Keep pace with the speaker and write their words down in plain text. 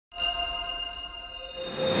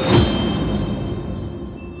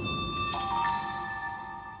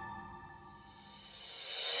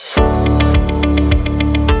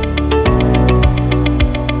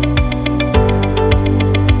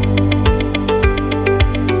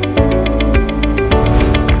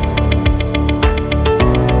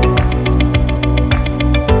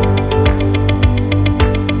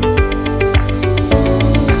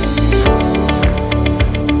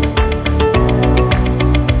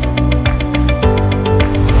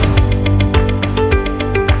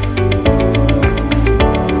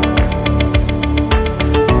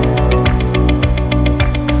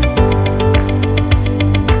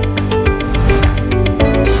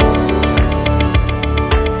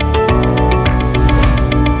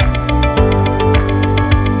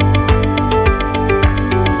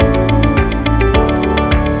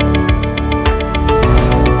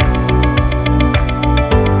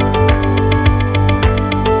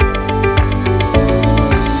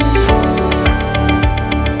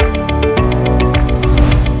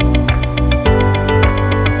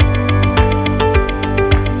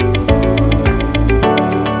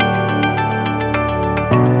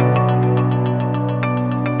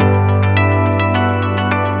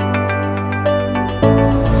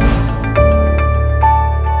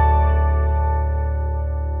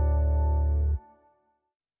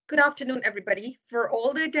afternoon, everybody, for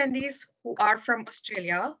all the attendees who are from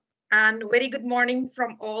Australia, and very good morning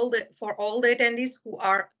for all the attendees who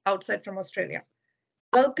are outside from Australia.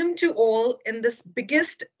 Welcome to all in this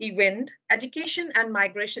biggest event, Education and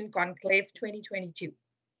Migration Conclave 2022.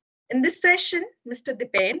 In this session, Mr.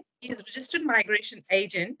 Dipen, he is registered migration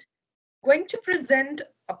agent, going to present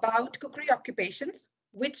about cookery occupations,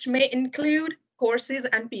 which may include courses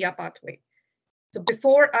and PR pathway. So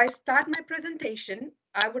before I start my presentation,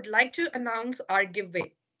 I would like to announce our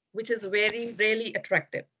giveaway, which is very, really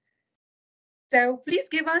attractive. So please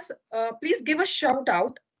give a shout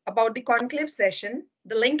out about the conclave session.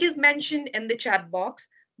 The link is mentioned in the chat box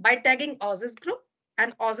by tagging Aussizz Group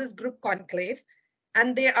and Aussizz Group Conclave.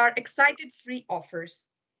 And there are excited free offers.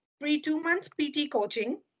 Free 2 months PT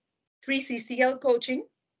coaching, free CCL coaching,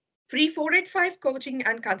 free 485 coaching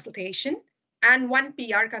and consultation, and 1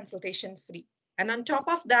 PR consultation free. And on top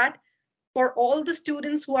of that, for all the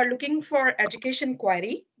students who are looking for education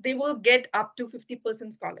query, they will get up to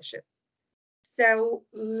 50% scholarship. So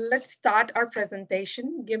let's start our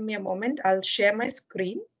presentation. Give me a moment. I'll share my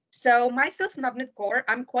screen. So myself, Navneet Kaur,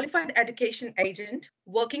 I'm qualified education agent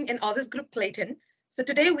working in Aussizz Group Clayton. So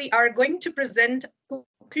today we are going to present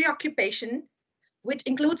cookery occupation, which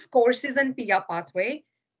includes courses and PR pathway.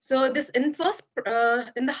 So this in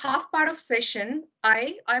the half part of session,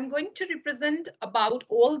 I'm going to represent about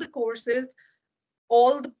all the courses,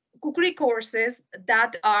 all the cookery courses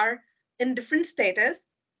that are in different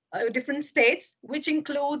different states, which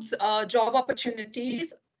includes job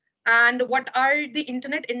opportunities and what are the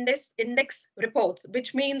internet index reports,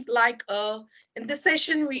 which means like in this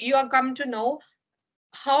session, you are come to know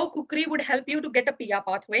how cookery would help you to get a PR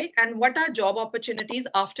pathway and what are job opportunities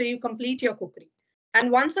after you complete your cookery. And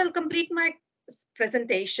once I'll complete my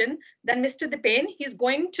presentation, then Mr. Dipen, he's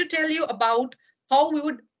going to tell you about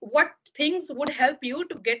what things would help you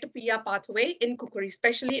to get a PR pathway in cookery,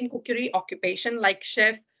 especially in cookery occupation like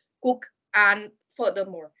chef, cook, and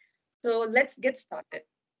furthermore. So let's get started.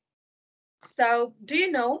 So do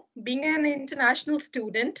you know, being an international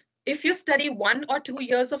student, if you study 1 or 2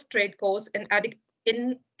 years of trade course in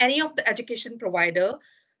any of the education provider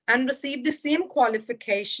and receive the same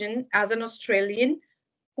qualification as an Australian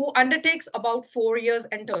who undertakes about 4 years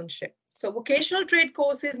internship. So vocational trade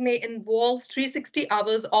courses may involve 360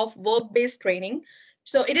 hours of work-based training.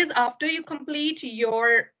 So it is after you complete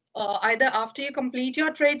your either after you complete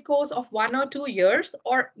your trade course of 1 or 2 years,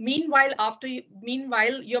 or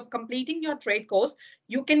meanwhile you're completing your trade course,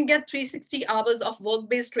 you can get 360 hours of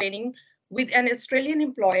work-based training with an Australian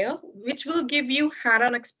employer, which will give you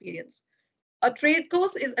hands-on experience. A trade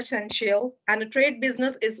course is essential, and a trade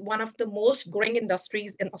business is one of the most growing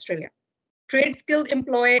industries in Australia. Trade skilled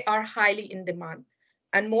employees are highly in demand.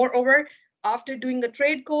 And moreover, after doing a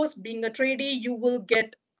trade course, being a tradie, you will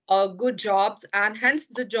get good jobs, and hence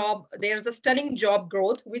there's a stunning job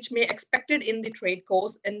growth, which may expected in the trade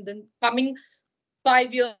course in the coming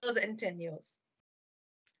 5 years and 10 years.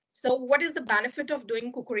 So what is the benefit of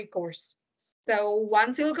doing cookery course? So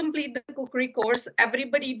once you'll complete the cookery course,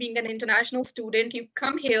 everybody being an international student, you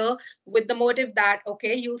come here with the motive that,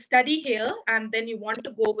 okay, you'll study here and then you want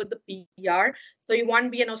to go with the PR. So you want to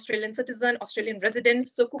be an Australian citizen, Australian resident.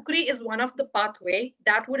 So cookery is one of the pathway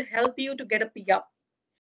that would help you to get a PR.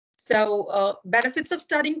 So benefits of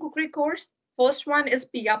studying cookery course. First one is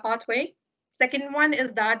PR pathway. Second one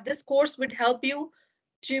is that this course would help you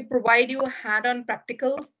to provide you hand-on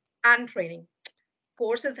practicals and training.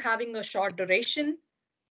 Course is having a short duration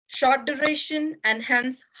and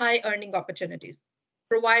hence high earning opportunities.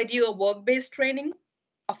 Provide you a work-based training,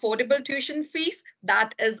 affordable tuition fees.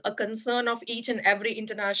 That is a concern of each and every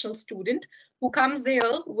international student who comes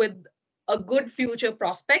here with a good future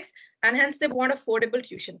prospects, and hence they want affordable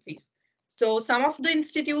tuition fees. So some of the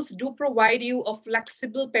institutes do provide you a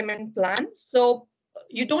flexible payment plan. So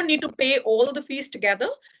you don't need to pay all the fees together.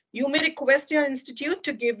 You may request your institute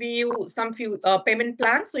to give you some few payment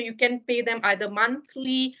plans, so you can pay them either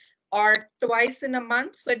monthly or twice in a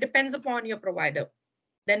month. So it depends upon your provider.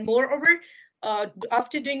 Then moreover,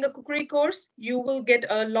 after doing a cookery course, you will get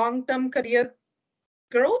a long-term career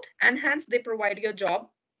growth, and hence they provide you a job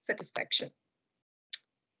satisfaction.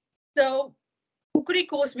 So cookery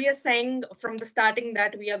course, we are saying from the starting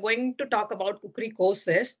that we are going to talk about cookery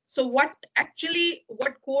courses. So what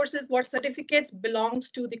courses, what certificates belongs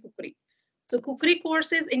to the cookery? So cookery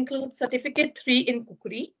courses include Certificate 3 in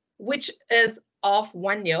Cookery, which is of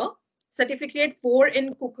 1 year. Certificate 4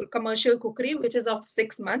 in commercial cookery, which is of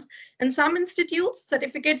 6 months. In some institutes,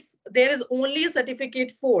 there is only a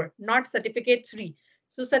Certificate 4, not Certificate 3.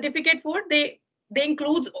 So Certificate 4, they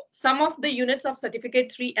include some of the units of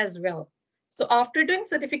Certificate 3 as well. So after doing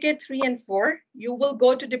certificate 3 and 4, you will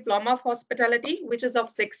go to diploma of hospitality, which is of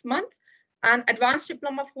 6 months, and advanced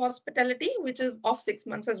diploma of hospitality, which is of 6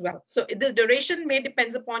 months as well. So the duration may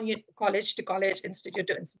depends upon your college to college, institute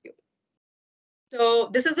to institute.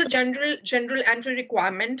 So this is a general entry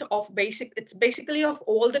requirement of basic. It's basically of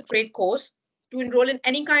all the trade course. To enroll in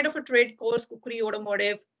any kind of a trade course, cookery,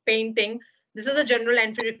 automotive, painting, this is a general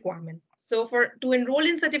entry requirement. So to enroll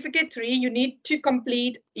in certificate 3, you need to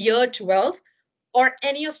complete year 12 or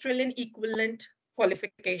any Australian equivalent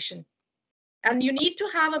qualification. And you need to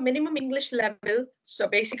have a minimum English level. So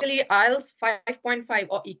basically IELTS 5.5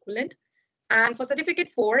 or equivalent. And for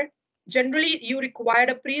certificate 4, generally you required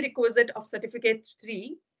a prerequisite of certificate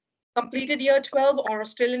 3, completed year 12 or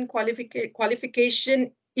Australian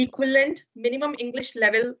qualification equivalent, minimum English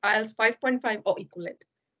level IELTS 5.5 or equivalent.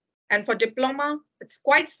 And for diploma, it's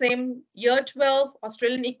quite same, year 12,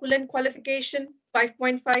 Australian equivalent qualification,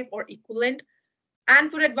 5.5 or equivalent. And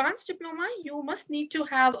for advanced diploma, you must need to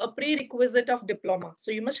have a prerequisite of diploma.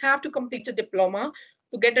 So you must have to complete a diploma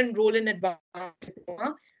to get enrolled in advanced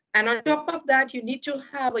diploma. And on top of that, you need to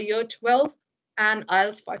have a year 12 and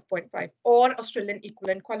IELTS 5.5 or Australian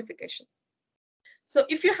equivalent qualification. So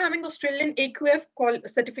if you're having Australian AQF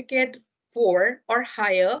certificate 4 or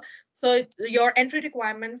higher, so your entry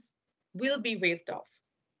requirements will be waived off.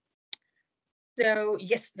 So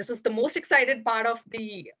yes, this is the most excited part of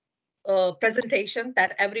the presentation,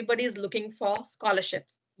 that everybody is looking for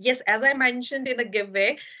scholarships. Yes, as I mentioned in a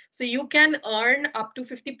giveaway, so you can earn up to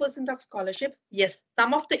 50% of scholarships. Yes,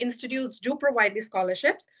 some of the institutes do provide the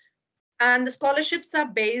scholarships, and the scholarships are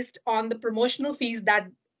based on the promotional fees that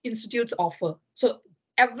institutes offer. So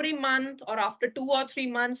every month or after 2 or 3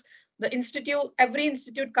 months, every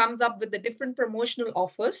institute comes up with the different promotional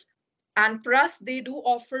offers. And plus, they do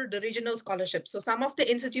offer the regional scholarships. So some of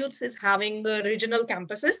the institutes is having the regional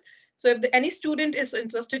campuses. So if any student is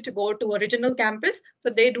interested to go to a regional campus, so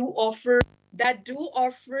they do offer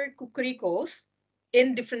cookery course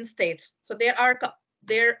in different states. So there are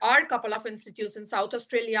a couple of institutes in South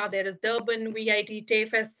Australia. There is Durban, VIT,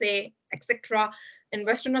 TAFE SA, etc. In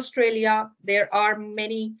Western Australia, there are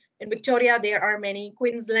many. In Victoria, there are many.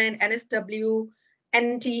 Queensland, NSW,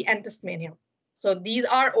 NT, and Tasmania. So these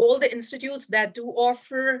are all the institutes that do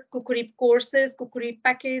offer cookery courses, cookery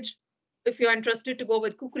package. If you're interested to go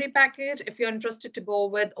with cookery package, if you're interested to go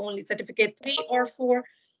with only certificate 3 or 4.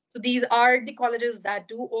 So these are the colleges that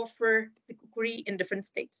do offer the cookery in different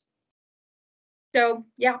states. So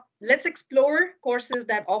yeah, let's explore courses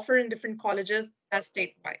that offer in different colleges as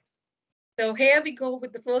state-wise. So here we go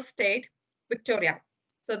with the first state, Victoria.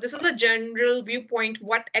 So this is a general viewpoint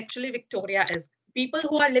what actually Victoria is. People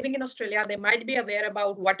who are living in Australia, they might be aware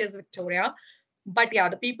about what is Victoria. But yeah,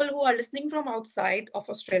 the people who are listening from outside of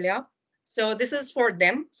Australia, so this is for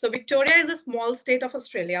them. So Victoria is a small state of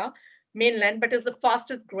Australia, mainland, but is the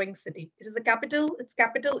fastest growing city. It is the capital. Its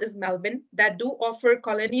capital is Melbourne, that do offer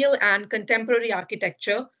colonial and contemporary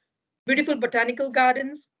architecture, beautiful botanical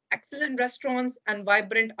gardens, excellent restaurants, and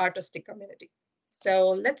vibrant artistic community. So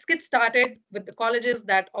let's get started with the colleges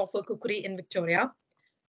that offer cookery in Victoria.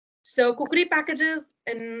 So cookery packages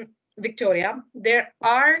in Victoria,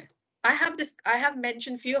 I have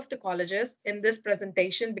mentioned few of the colleges in this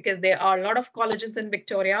presentation because there are a lot of colleges in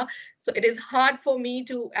Victoria. So it is hard for me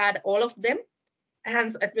to add all of them.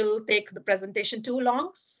 Hence, it will take the presentation too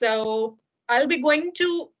long. So I'll be going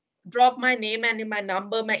to drop my name and my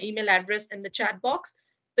number, my email address in the chat box.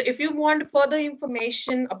 So if you want further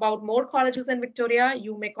information about more colleges in Victoria,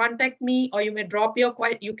 you may contact me, or you can drop your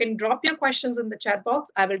questions in the chat box.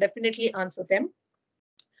 I will definitely answer them.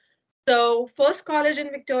 So first college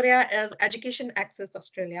in Victoria is Education Access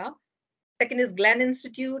Australia. Second is Glen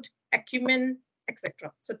Institute, Acumen,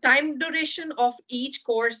 etc. So time duration of each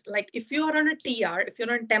course, like if you are on a TR, if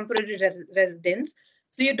you're on temporary residence,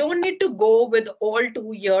 so you don't need to go with all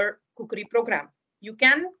 2-year cookery program. You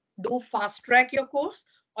can do fast track your course,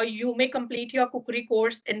 or you may complete your cookery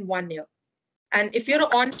course in 1 year. And if you're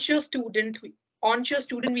an onshore student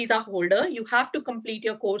visa holder, you have to complete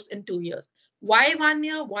your course in 2 years. Why 1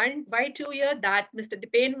 year? Why 2 year? That Mr.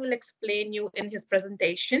 Depain will explain you in his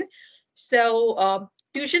presentation. So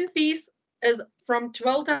tuition fees is from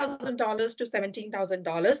 $12,000 to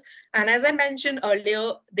 $17,000. And as I mentioned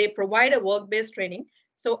earlier, they provide a work-based training.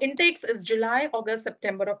 So intakes is July, August,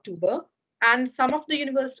 September, October. And some of the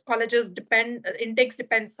university colleges intakes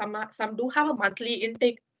depend. Some do have a monthly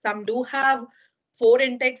intake. Some do have 4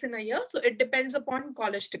 intakes in a year. So it depends upon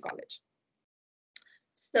college to college.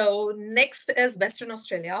 So next is Western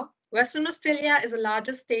Australia. Western Australia is the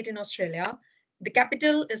largest state in Australia. The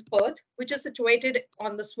capital is Perth, which is situated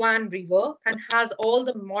on the Swan River and has all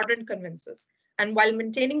the modern conveniences. And while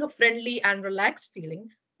maintaining a friendly and relaxed feeling,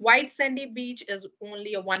 White Sandy Beach is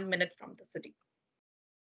only a 1 minute from the city.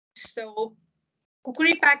 So,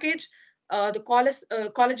 cookery package,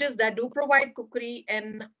 colleges that do provide cookery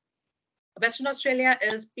in Western Australia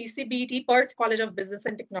is PCBT, Perth College of Business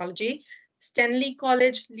and Technology, Stanley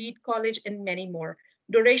College, Lead College, and many more.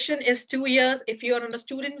 Duration is 2 years. If you're on a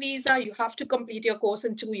student visa, you have to complete your course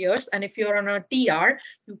in 2 years. And if you're on a TR,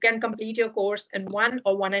 you can complete your course in 1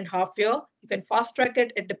 or 1.5 years. You can fast track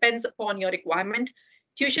it. It depends upon your requirement.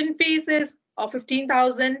 Tuition fees is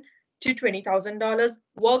 15,000 to $20,000.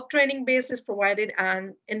 Work training base is provided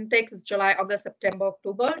and intakes is July, August, September,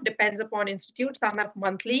 October. Depends upon institute. Some have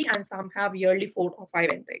monthly and some have yearly 4 or 5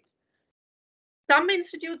 intakes. Some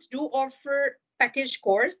institutes do offer package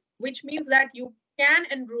course, which means that you can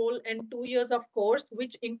enroll in 2 years of course,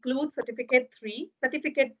 which includes Certificate 3,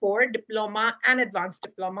 Certificate 4, Diploma, and Advanced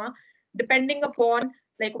Diploma, depending upon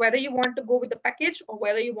like whether you want to go with the package or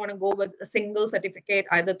whether you want to go with a single certificate,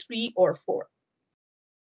 either 3 or 4.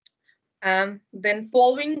 Then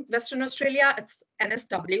following Western Australia, it's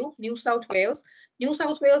NSW, New South Wales. New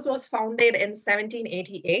South Wales was founded in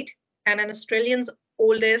 1788 and an Australian's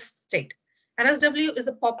oldest state. NSW is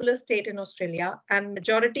a populous state in Australia and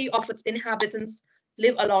majority of its inhabitants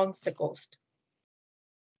live along the coast.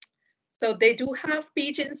 So they do have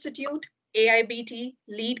Peach Institute, AIBT,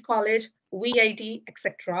 Lead College, VIT,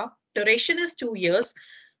 etc. Duration is 2 years.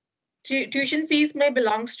 Tuition fees may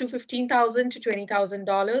belongs to $15,000 to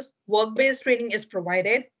 $20,000. Work-based training is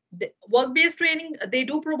provided. The work-based training, they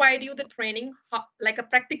do provide you the training, like a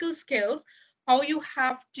practical skills, how you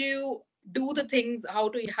have to do the things, how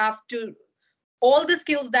do you have to, all the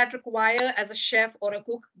skills that require as a chef or a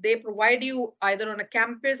cook, they provide you either on a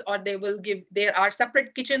campus or they will give, there are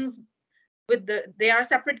separate kitchens there are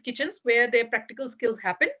separate kitchens where their practical skills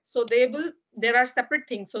happen. So there are separate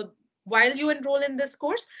things. So while you enroll in this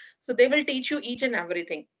course, so they will teach you each and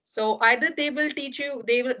everything. So either they will teach you,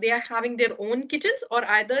 they are having their own kitchens, or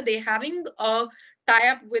either they having a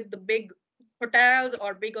tie-up with the big hotels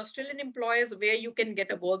or big Australian employers where you can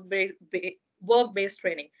get a work-based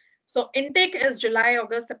training. So intake is July,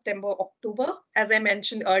 August, September, October. As I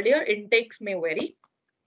mentioned earlier, intakes may vary.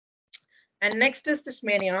 And next is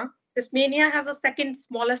Tasmania. Tasmania has a second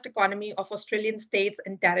smallest economy of Australian states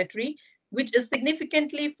and territory, which is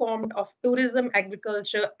significantly formed of tourism,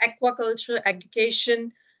 agriculture, aquaculture,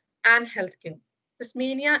 education, and healthcare.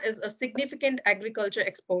 Tasmania is a significant agriculture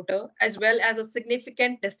exporter as well as a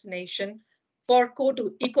significant destination for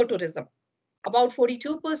ecotourism. About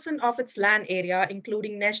 42% of its land area,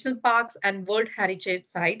 including national parks and World Heritage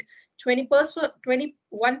Site, 21%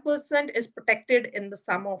 is protected in the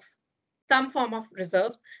some form of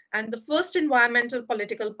reserves, and the first environmental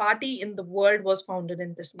political party in the world was founded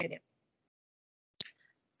in Tasmania.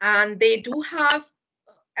 And they do have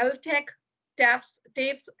LTEC,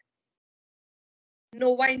 TAFE,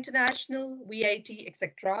 Nova International, VIT,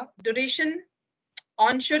 etc. Duration,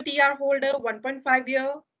 onshore TR holder, 1.5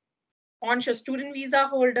 year, onshore student visa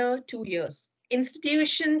holder, 2 years.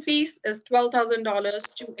 Institution fees is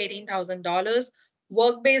 $12,000 to $18,000.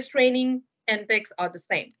 Work-based training intakes are the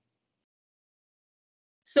same.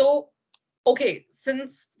 So, okay,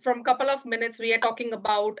 since from a couple of minutes we are talking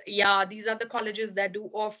about, yeah, these are the colleges that do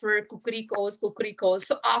offer cookery course.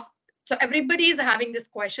 So everybody is having this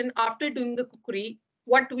question, after doing the cookery,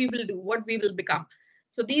 what we will do, what we will become.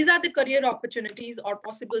 So these are the career opportunities or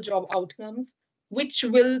possible job outcomes, which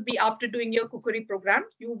will be after doing your cookery program,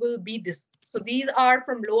 you will be this. So these are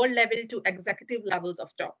from lower level to executive levels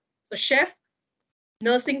of job. So chef,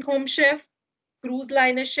 nursing home chef, cruise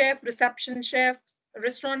liner chef, reception chef,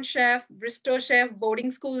 restaurant chef, bistro chef,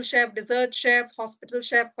 boarding school chef, dessert chef, hospital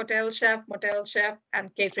chef, hotel chef, motel chef,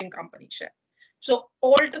 and catering company chef. So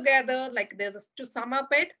all together, like to sum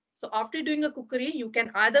up it. So after doing a cookery, you can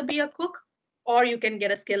either be a cook or you can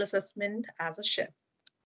get a skill assessment as a chef.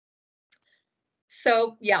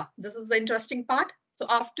 So yeah, this is the interesting part. So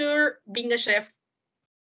after being a chef,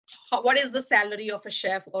 what is the salary of a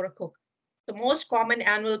chef or a cook? The most common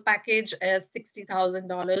annual package is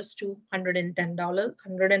 $60,000 to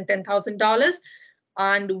 $110,000,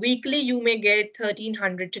 and weekly you may get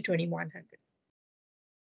 $1,300 to $2,100.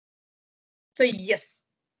 So yes,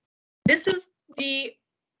 this is the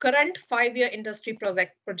current 5-year industry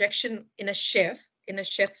projection in a chef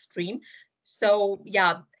stream. So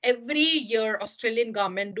yeah, every year Australian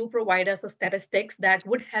government do provide us a statistics that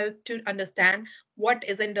would help to understand what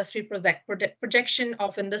is industry projection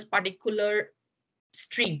of in this particular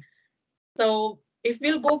stream. So if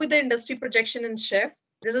we'll go with the industry projection in chef,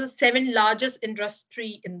 This is the 7th largest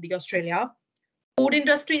industry in the Australia. Food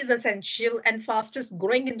industry is essential and fastest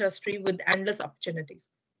growing industry with endless opportunities.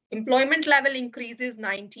 Employment level increases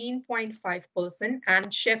 19.5%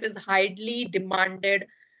 and chef is highly demanded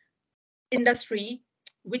industry,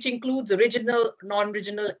 which includes regional,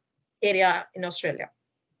 non-regional area in Australia.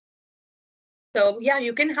 So yeah,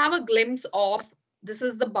 you can have a glimpse of, this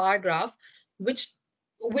is the bar graph, which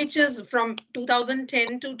is from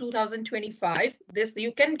 2010 to 2025. This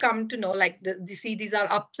you can come to know, like see these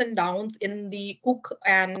are ups and downs in the cook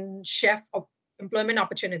and chef employment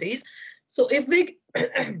opportunities. So if we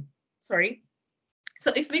sorry,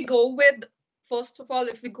 so if we go with, first of all,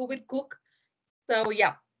 if we go with cook, so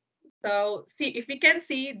yeah, so see, if we can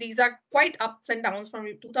see, these are quite ups and downs from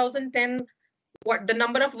 2010. What the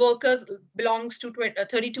number of workers belongs to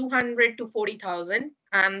 3,200 to 40,000.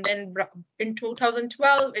 And then in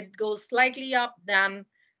 2012, it goes slightly up, then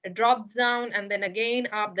it drops down, and then again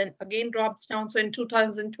up, then again drops down. So in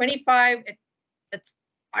 2025, it's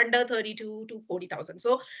under 32 to 40,000.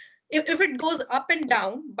 So if it goes up and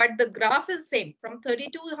down, but the graph is same from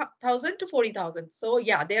 32,000 to 40,000. So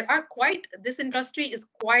yeah, there are quite, this industry is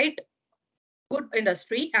quite good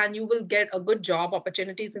industry and you will get a good job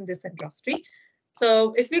opportunities in this industry.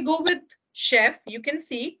 So if we go with chef, you can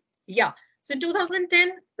see, yeah. So in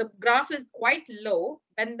 2010, the graph is quite low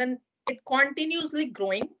and then it continuously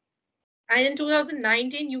growing. And in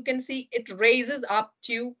 2019, you can see it raises up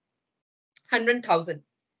to 100,000.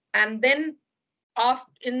 And then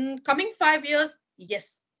after, in coming 5 years,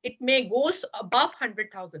 yes, it may goes above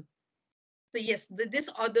 100,000. So yes, this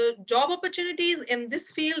or the job opportunities in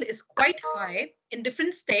this field is quite high in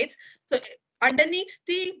different states. So underneath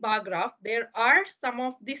the bar graph, there are some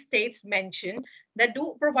of the states mentioned that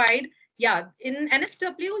do provide, yeah, in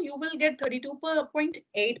NSW, you will get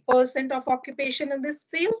 32.8% of occupation in this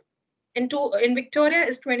field. In Victoria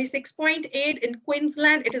is 26.8, in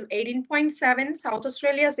Queensland it is 18.7, South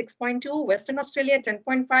Australia 6.2, Western Australia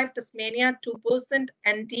 10.5, Tasmania 2%,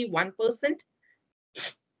 NT 1%,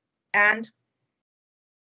 and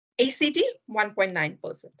ACT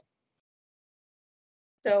 1.9%.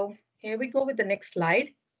 So here we go with the next slide.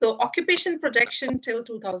 So occupation projection till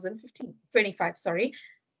 25, sorry.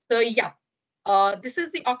 So yeah, this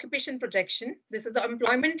is the occupation projection. This is the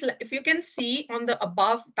employment. If you can see on the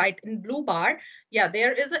above right in blue bar, yeah,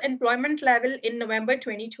 there is an employment level in November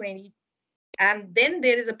 2020. And then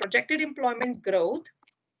there is a projected employment growth.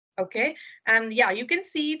 Okay. And yeah, you can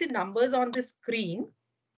see the numbers on the screen,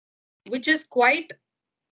 which is quite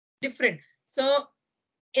different. So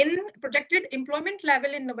in projected employment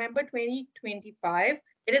level in November 2025,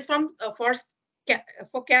 it is from for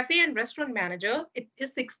cafe and restaurant manager, it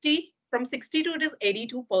is 60, from 60 to it is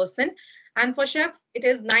 82%. And for chef, it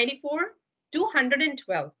is 94 to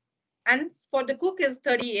 112. And for the cook is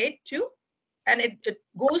 38 to, and it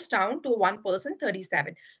goes down to 1%,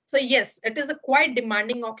 37. So yes, it is a quite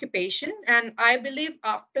demanding occupation. And I believe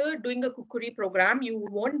after doing a cookery program, you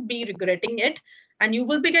won't be regretting it and you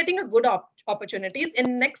will be getting a good opportunities.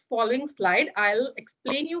 In next following slide, I'll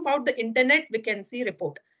explain you about the internet vacancy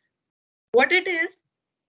report. What it is,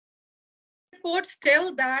 reports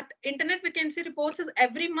tell that internet vacancy reports is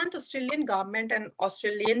every month Australian government and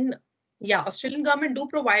Australian government do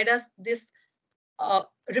provide us this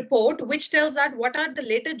report, which tells that what are the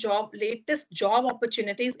latest job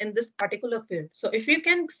opportunities in this particular field. So if you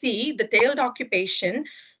can see the tailed occupation,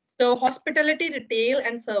 so hospitality, retail,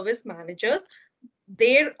 and service managers,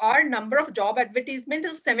 there are number of job advertisements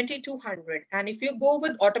is 7,200. And if you go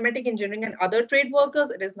with automatic engineering and other trade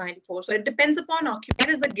workers, it is 94. So it depends upon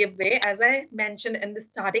occupier is a giveaway. As I mentioned in the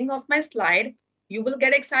starting of my slide, you will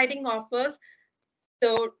get exciting offers.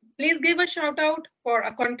 So please give a shout out for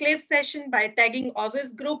a conclave session by tagging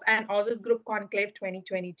Aussizz Group and Aussizz Group Conclave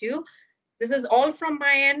 2022. This is all from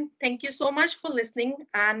my end. Thank you so much for listening.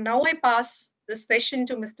 And now I pass the session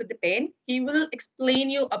to Mr. Dipen. He will explain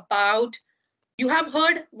you about, you have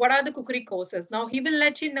heard what are the cookery courses. Now he will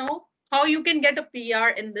let you know how you can get a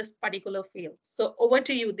PR in this particular field. So over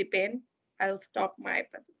to you, Dipen. I'll stop my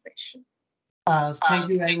presentation. Thank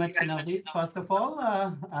you very much, Navdeep. First of all,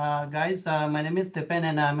 guys, my name is Dipen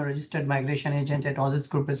and I'm a registered migration agent at Aussizz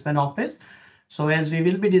Group Brisbane office. So as we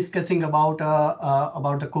will be discussing about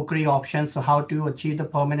the cookery options, so how to achieve the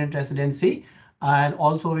permanent residency, and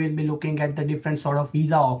also we'll be looking at the different sort of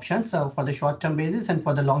visa options for the short-term basis and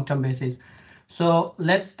for the long-term basis. So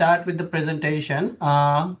let's start with the presentation.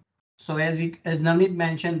 So as Navneet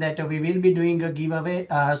mentioned that we will be doing a giveaway.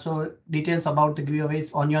 So details about the giveaways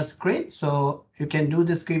on your screen. So you can do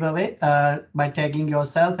this giveaway by tagging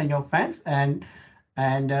yourself and your friends, and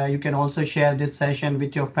And you can also share this session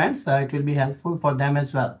with your friends. It will be helpful for them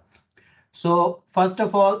as well. So first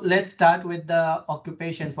of all, let's start with the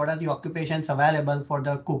occupations. What are the occupations available for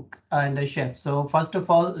the cook and the chef? So first of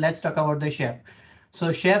all, let's talk about the chef.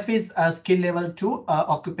 So chef is a skill level 2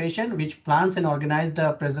 occupation which plans and organizes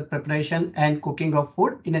the preparation and cooking of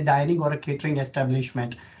food in a dining or a catering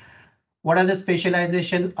establishment. What are the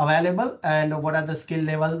specialization available and what are the skill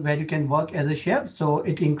level where you can work as a chef? So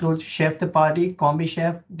it includes chef de partie, combi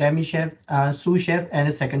chef, demi chef, sous chef, and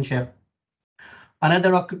a second chef.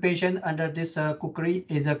 Another occupation under this cookery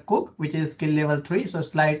is a cook, which is skill level 3, so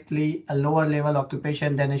slightly a lower level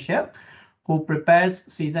occupation than a chef, who prepares,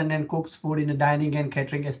 seasons, and cooks food in a dining and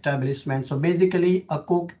catering establishment. So basically, a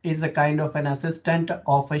cook is a kind of an assistant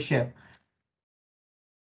of a chef.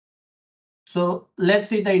 So let's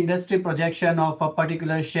see the industry projection of a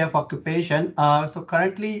particular chef occupation. So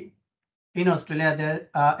currently in Australia, there,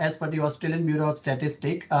 as per the Australian Bureau of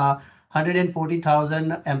Statistics,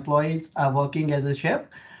 140,000 employees are working as a chef,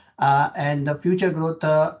 and the future growth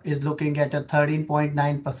is looking at a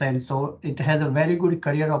 13.9%. So it has a very good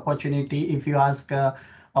career opportunity if you ask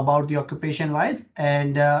about the occupation wise,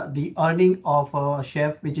 and the earning of a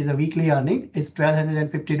chef, which is a weekly earning, is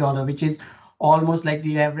 $1,250, which is almost like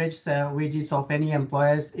the average wages of any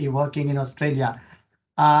employers working in Australia.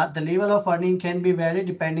 The level of earning can be varied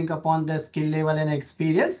depending upon the skill level and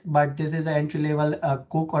experience, but this is an entry level.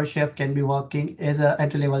 Cook or chef can be working as an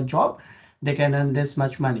entry level job. They can earn this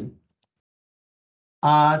much money.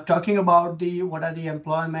 Talking about the what are the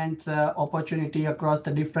employment opportunity across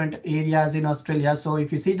the different areas in Australia. So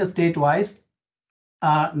if you see the state wise,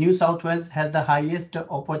 New South Wales has the highest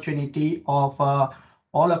opportunity of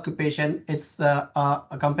all occupation. It's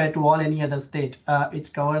compared to all any other state.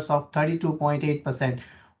 It covers of 32.8%,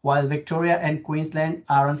 while Victoria and Queensland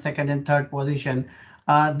are on second and third position.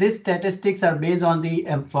 These statistics are based on the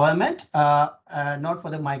employment, not for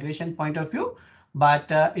the migration point of view,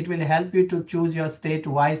 but it will help you to choose your state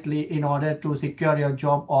wisely in order to secure your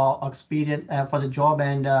job or experience for the job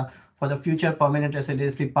and for the future permanent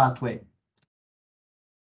residency pathway.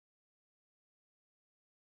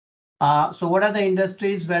 So what are the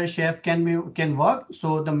industries where chef can work?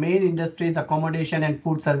 So the main industry is accommodation and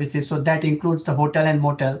food services. So that includes the hotel and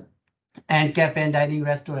motel and cafe and dining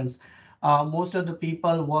restaurants. Most of the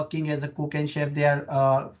people working as a cook and chef, they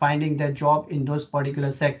are finding their job in those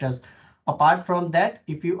particular sectors. Apart from that,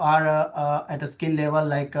 if you are at a skill level,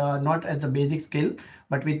 like not at the basic skill,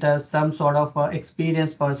 but with some sort of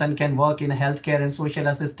experienced person can work in healthcare and social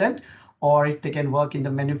assistant, or if they can work in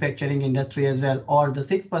the manufacturing industry as well, or the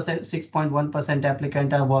 6%, 6.1%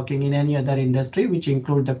 applicant are working in any other industry, which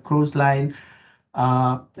include the cruise line,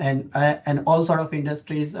 and all sort of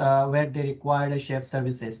industries where they require a chef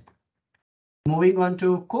services. Moving on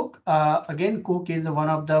to cook. Again, cook is one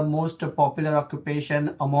of the most popular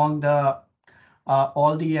occupation among the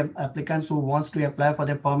all the applicants who wants to apply for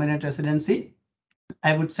their permanent residency.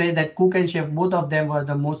 I would say that cook and chef, both of them were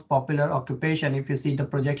the most popular occupation if you see the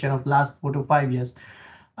projection of last 4 to 5 years.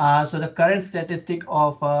 So the current statistic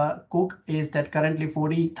of cook is that currently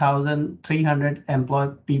 40,300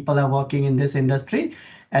 employed people are working in this industry,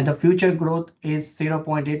 and the future growth is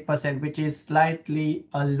 0.8%, which is slightly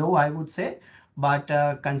low, I would say. But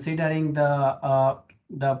considering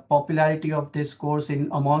the popularity of this course in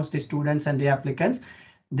amongst the students and the applicants,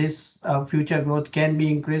 this future growth can be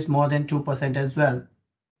increased more than 2% as well.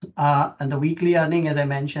 And the weekly earning, as I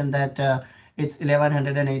mentioned, that it's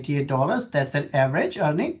 $1,188. That's an average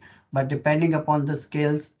earning, but depending upon the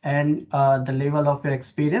skills and the level of your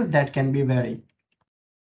experience, that can be varied.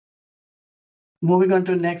 Moving on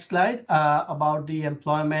to next slide about the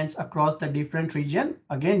employments across the different region.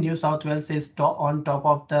 Again, New South Wales is on top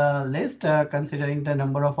of the list, considering the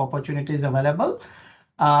number of opportunities available.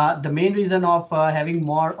 The main reason of having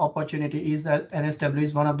more opportunity is that NSW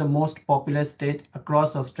is one of the most popular state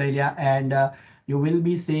across Australia, and you will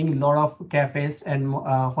be seeing a lot of cafes and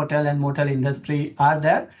hotel and motel industry are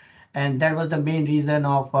there, and that was the main reason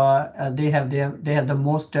of they have the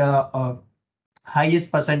most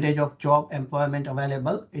highest percentage of job employment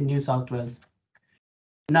available in New South Wales.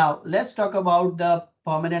 Now, let's talk about the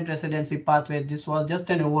permanent residency pathway. This was just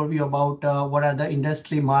an overview about what are the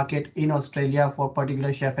industry market in Australia for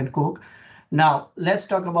particular chef and cook. Now, let's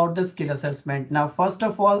talk about the skill assessment. Now, first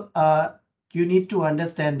of all, you need to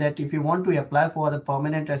understand that if you want to apply for the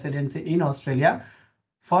permanent residency in Australia,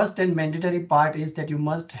 first and mandatory part is that you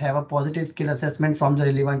must have a positive skill assessment from the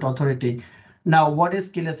relevant authority. Now, what is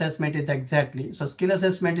skill assessment is exactly? So skill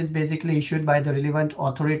assessment is basically issued by the relevant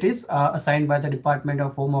authorities assigned by the Department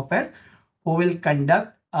of Home Affairs, who will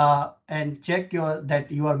conduct and check that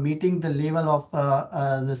you are meeting the level of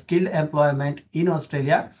the skilled employment in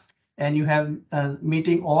Australia, and you have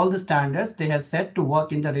meeting all the standards they have set to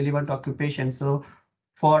work in the relevant occupation. So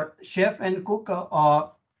for chef and cook,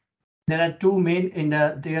 there are two main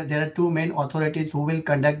there are two main authorities who will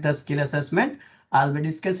conduct the skill assessment. I'll be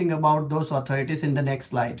discussing about those authorities in the next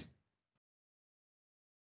slide.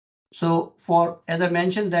 So as I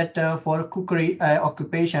mentioned that for cookery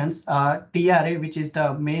occupations, TRA, which is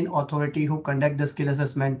the main authority who conduct the skill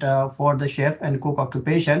assessment for the chef and cook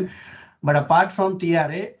occupation. But apart from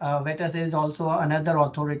TRA, VETAS is also another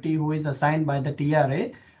authority who is assigned by the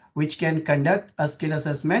TRA, which can conduct a skill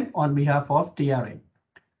assessment on behalf of TRA.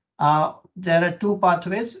 There are two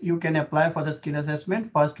pathways you can apply for the skill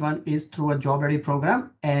assessment. First one is through a job ready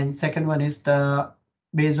program, and second one is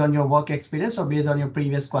based on your work experience or based on your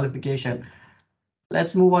previous qualification.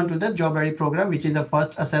 Let's move on to the job ready program, which is the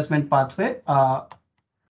first assessment pathway.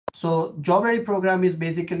 So job ready program is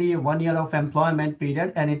basically 1 year of employment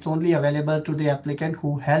period, and it's only available to the applicant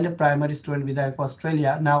who held a primary student visa for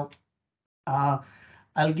Australia. Now,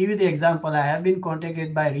 I'll give you the example. I have been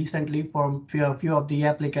contacted by recently from a few of the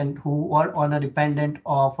applicants who were on a dependent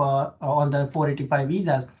of on the 485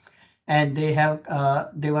 visas, and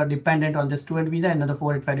they were dependent on the student visa and the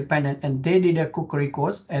 485 dependent, and they did a cookery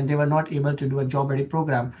course and they were not able to do a job ready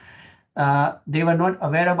program. They were not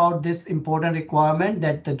aware about this important requirement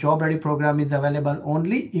that the job ready program is available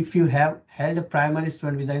only if you have held a primary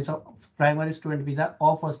student visa, so primary student visa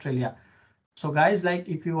of Australia. So guys, like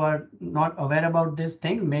if you are not aware about this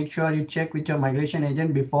thing, make sure you check with your migration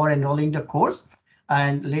agent before enrolling the course.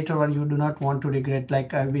 And later on, you do not want to regret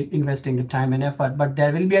like investing the time and effort. But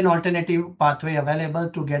there will be an alternative pathway available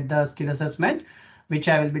to get the skill assessment, which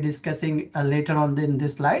I will be discussing later on in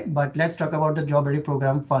this slide. But let's talk about the job ready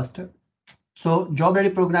program first. So job ready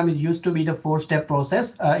program is used to be the 4-step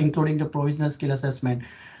process, including the provisional skill assessment.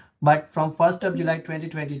 But from 1st of July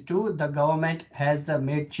 2022, the government has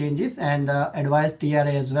made changes and advised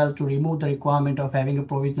TRA as well to remove the requirement of having a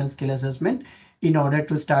provisional skill assessment in order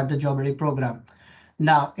to start the job ready program.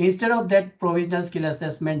 Now, instead of that provisional skill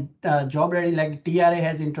assessment, job ready, like TRA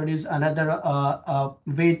has introduced another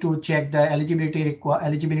way to check the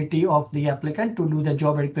eligibility of the applicant to do the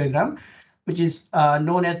job ready program, which is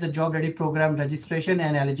known as the job ready program registration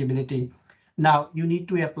and eligibility. Now, you need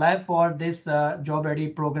to apply for this job ready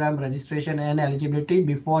program registration and eligibility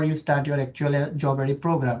before you start your actual job ready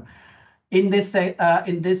program. In this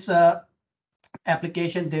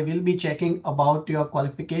application, they will be checking about your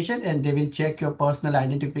qualification and they will check your personal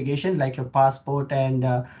identification like your passport and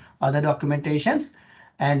other documentations.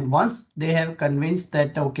 And once they have convinced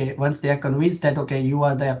that, okay, you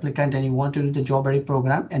are the applicant and you want to do the job ready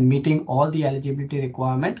program and meeting all the eligibility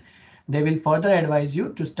requirement, they will further advise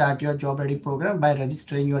you to start your job ready program by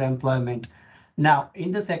registering your employment. Now,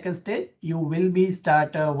 in the second stage, you will be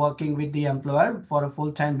start working with the employer for a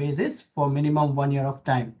full-time basis for minimum 1 year of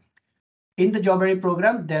time. In the job ready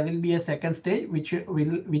program, there will be a second stage, which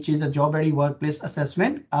is the job ready workplace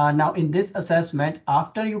assessment. Now, in this assessment,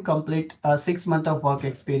 after you complete 6 months of work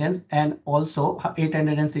experience and also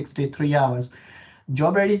 863 hours,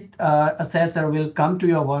 job ready assessor will come to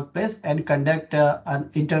your workplace and conduct an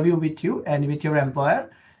interview with you and with your employer.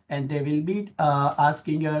 And they will be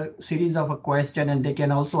asking a series of a question, and they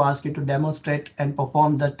can also ask you to demonstrate and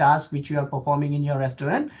perform the task which you are performing in your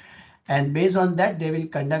restaurant. And based on that, they will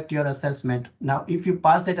conduct your assessment. Now, if you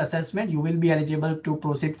pass that assessment, you will be eligible to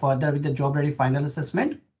proceed further with the job ready final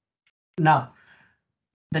assessment. Now,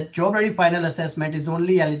 the job ready final assessment is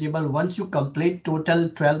only eligible once you complete total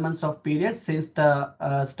 12 months of period since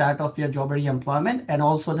the start of your job ready employment and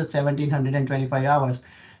also the 1725 hours.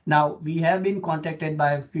 Now, we have been contacted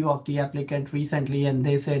by a few of the applicants recently, and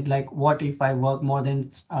they said like, what if I work more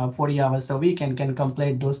than 40 hours a week and can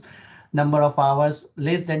complete those number of hours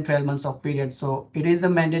less than 12 months of period. So it is a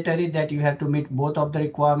mandatory that you have to meet both of the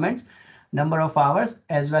requirements, number of hours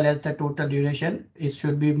as well as the total duration. It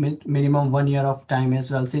should be minimum 1 year of time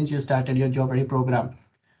as well since you started your job ready program.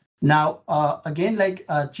 Now, again, like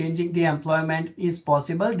changing the employment is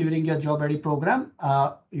possible during your job ready program.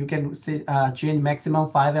 You can change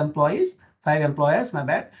maximum 5 employers, my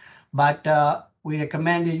bad. But we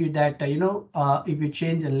recommend you that, if you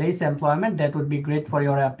change less employment, that would be great for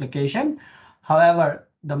your application. However,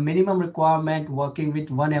 the minimum requirement working with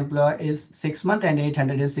one employer is 6 months and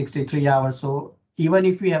 863 hours. So even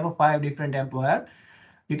if you have a 5 different employer,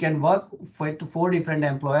 you can work for 4 different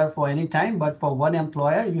employer for any time, but for one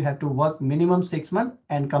employer, you have to work minimum 6 months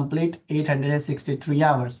and complete 863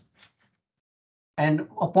 hours. And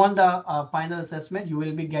upon the final assessment, you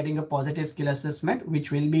will be getting a positive skill assessment,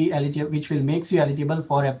 which will be eligible, which will makes you eligible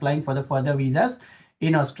for applying for the further visas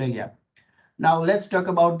in Australia. Now let's talk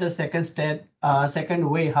about the second step, second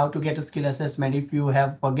way how to get a skill assessment if you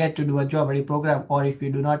have forget to do a job ready program, or if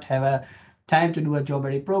you do not have a time to do a job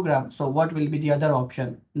ready program. So what will be the other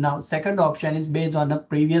option? Now, second option is based on a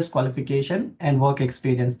previous qualification and work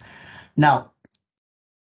experience. Now,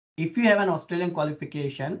 if you have an Australian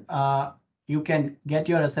qualification, you can get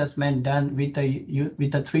your assessment done with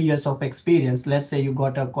a 3 years of experience. Let's say you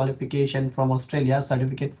got a qualification from Australia,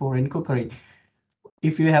 certificate for in cookery.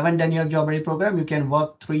 If you haven't done your job ready program, you can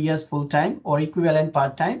work 3 years full time or equivalent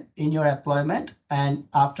part time in your employment. And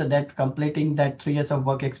after that, completing that 3 years of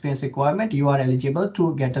work experience requirement, you are eligible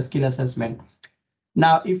to get a skill assessment.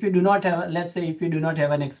 Now, if you do not have, let's say, if you do not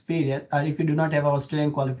have an experience, or if you do not have an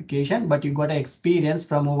Australian qualification, but you got an experience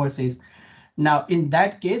from overseas. Now, in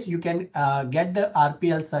that case, you can get the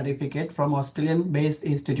RPL certificate from Australian-based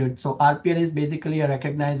institute. So RPL is basically a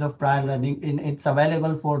recognized of prior learning. It's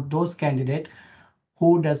available for those candidates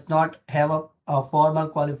who does not have a formal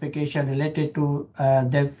qualification related to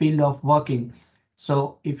their field of working.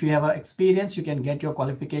 So if you have an experience, you can get your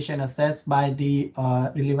qualification assessed by the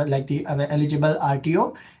eligible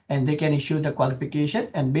RTO, and they can issue the qualification.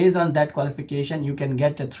 And based on that qualification, you can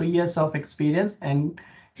get 3 years of experience and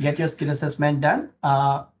get your skill assessment done.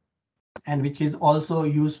 And which is also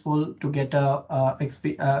useful to get a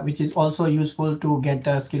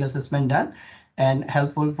skill assessment done, and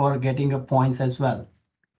helpful for getting a points as well.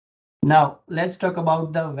 Now, let's talk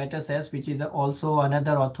about the VETSS, which is also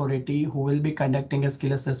another authority who will be conducting a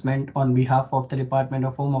skill assessment on behalf of the Department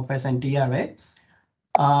of Home Affairs and TRA.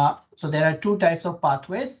 So there are two types of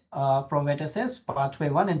pathways from VETSS, Pathway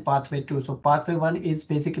 1 and Pathway 2. So Pathway 1 is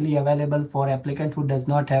basically available for applicant who does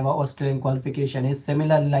not have an Australian qualification. It's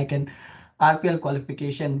similar like an RPL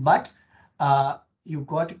qualification, but you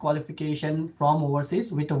got a qualification from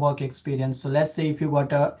overseas with a work experience. So let's say if you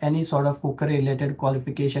got any sort of cookery related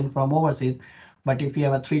qualification from overseas, but if you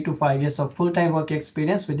have a 3 to 5 years of full-time work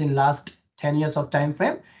experience within last 10 years of time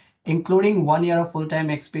frame, including 1 year of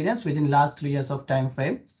full-time experience within last 3 years of time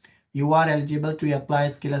frame, you are eligible to apply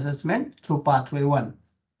skill assessment through Pathway 1.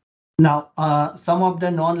 Now, some of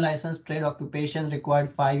the non-licensed trade occupations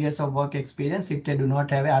required 5 years of work experience if they do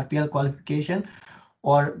not have RPL qualification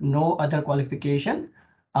or no other qualification.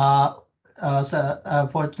 For a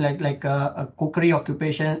cookery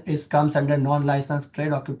occupation comes under non-licensed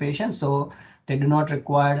trade occupation, so they do not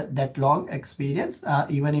require that long experience.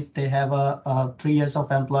 Even if they have a 3 years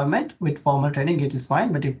of employment with formal training, it is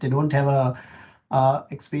fine. But if they don't have a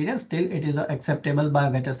experience, still it is acceptable by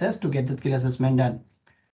VETSS to get the skill assessment done.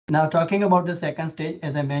 Now, talking about the second stage,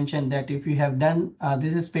 as I mentioned, that if you have done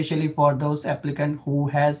this, is especially for those applicant who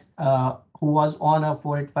was on a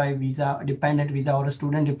 485 visa, dependent visa, or a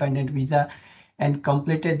student dependent visa, and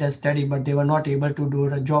completed the study, but they were not able to do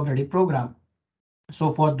a job ready program.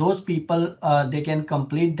 So for those people, they can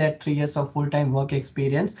complete that 3 years of full-time work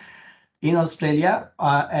experience in Australia,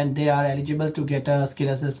 and they are eligible to get a skill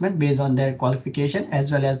assessment based on their qualification as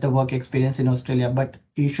well as the work experience in Australia. But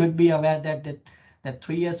you should be aware that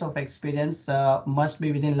 3 years of experience must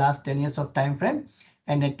be within last 10 years of time frame,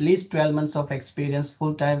 and at least 12 months of experience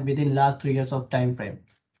full time within last 3 years of time frame.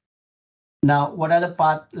 Now, what are the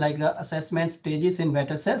assessment stages in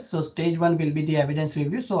VETSS? So stage 1 will be the evidence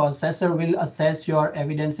review. So assessor will assess your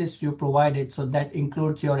evidences you provided. So that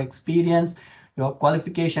includes your experience, your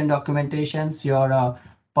qualification documentations, your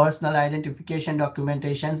personal identification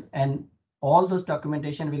documentations, and all those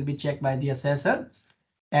documentation will be checked by the assessor.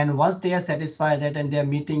 And once they are satisfied that and they're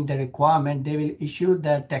meeting the requirement, they will issue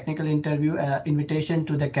the technical interview invitation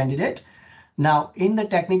to the candidate. Now, in the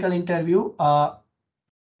technical interview,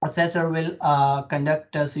 assessor will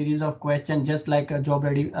conduct a series of questions just like a job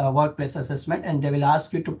ready workplace assessment, and they will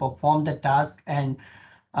ask you to perform the task and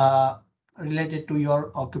related to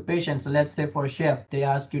your occupation. So let's say for chef, they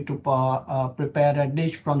ask you to prepare a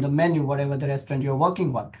dish from the menu, whatever the restaurant you're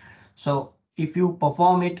working on. So if you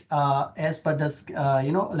perform it as per this,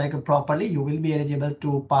 properly, you will be eligible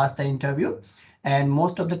to pass the interview. And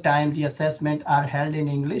most of the time the assessment are held in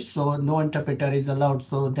English, so no interpreter is allowed.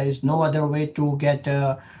 So there is no other way to get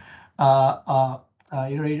rid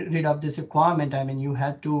of this requirement. I mean, you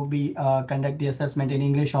have to be conduct the assessment in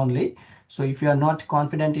English only. So if you are not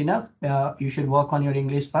confident enough, you should work on your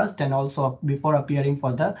English first, and also before appearing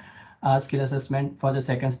for the skill assessment for the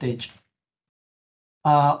second stage.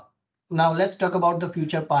 Now let's talk about the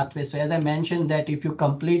future pathway. So as I mentioned that if you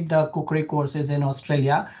complete the cookery courses in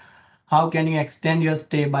Australia, how can you extend your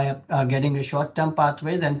stay by getting a short-term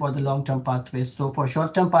pathways and for the long-term pathways. So for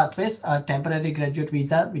short-term pathways, a temporary graduate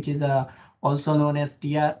visa, which is also known as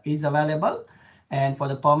TR, is available. And for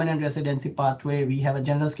the permanent residency pathway, we have a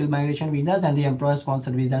general skill migration visas and the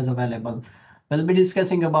employer-sponsored visas available. We'll be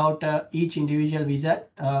discussing about each individual visa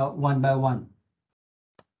one by one.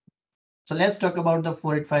 So let's talk about the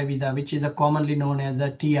 485 visa, which is a commonly known as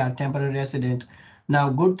a TR, temporary resident. Now,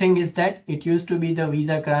 good thing is that it used to be the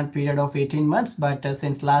visa grant period of 18 months, but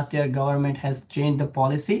since last year, government has changed the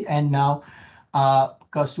policy, and now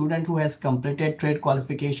a student who has completed trade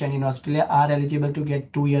qualification in Australia are eligible to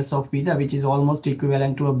get 2 years of visa, which is almost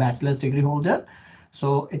equivalent to a bachelor's degree holder.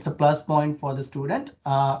 So it's a plus point for the student.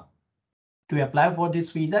 To apply for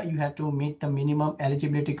this visa, you have to meet the minimum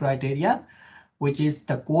eligibility criteria, which is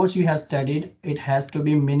the course you have studied. It has to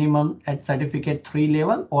be minimum at certificate 3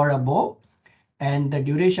 level or above. And the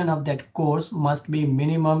duration of that course must be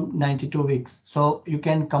minimum 92 weeks. So you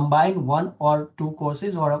can combine 1 or 2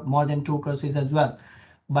 courses or more than 2 courses as well.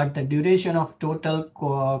 But the duration of total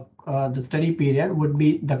the study period would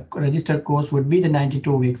be, the registered course would be the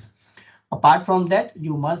 92 weeks. Apart from that,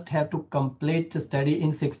 you must have to complete the study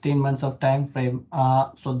in 16 months of time frame.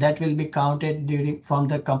 So that will be counted during from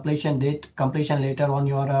the completion later on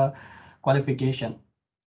your qualification.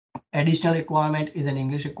 Additional requirement is an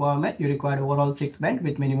English requirement. You require overall 6 band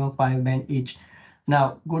with minimum 5 band each.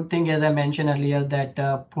 Now, good thing, as I mentioned earlier,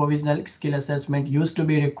 that provisional skill assessment used to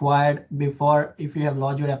be required before, if you have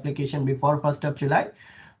lodged your application before 1st of July.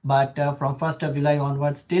 But from 1st of July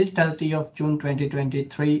onwards till 30th of June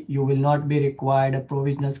 2023, you will not be required a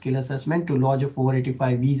provisional skill assessment to lodge a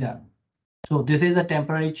 485 visa. So this is the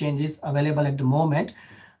temporary changes available at the moment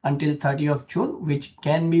until 30th of June, which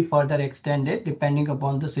can be further extended depending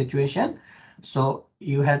upon the situation. So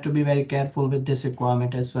you have to be very careful with this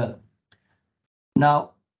requirement as well.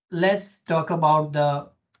 Now, let's talk about the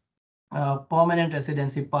permanent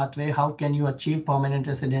residency pathway. How can you achieve permanent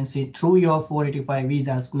residency through your 485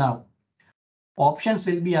 visas? Now, options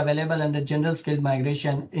will be available under general skilled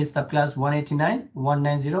migration is subclass 189,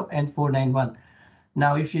 190, and 491.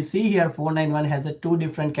 Now, if you see here, 491 has a 2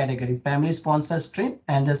 different category, family sponsor stream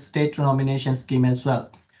and the state nomination scheme as well.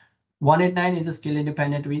 189 is a skill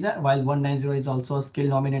independent visa, while 190 is also a skill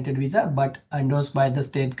nominated visa, but endorsed by the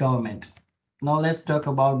state government. Now let's talk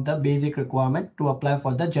about the basic requirement to apply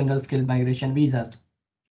for the general skill migration visas.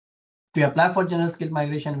 To apply for general skill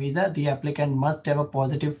migration visa, the applicant must have a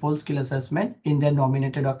positive full skill assessment in their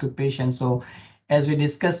nominated occupation. So as we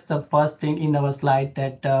discussed the first thing in our slide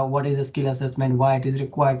that what is a skill assessment, why it is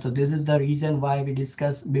required. So this is the reason why we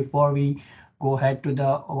discussed before we go ahead to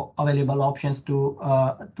the available options to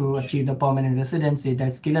achieve the permanent residency.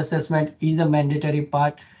 That skill assessment is a mandatory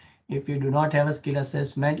part. If you do not have a skill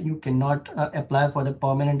assessment, you cannot apply for the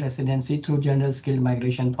permanent residency through general skill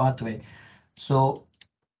migration pathway. So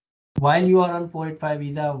while you are on 485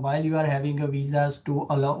 visa, while you are having a visas to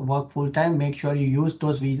allow work full time, make sure you use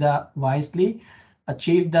those visa wisely,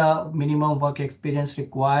 achieve the minimum work experience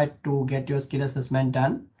required to get your skill assessment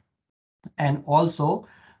done. And also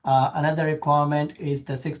another requirement is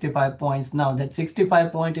the 65 points. Now that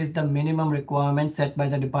 65 point is the minimum requirement set by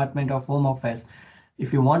the Department of Home Affairs.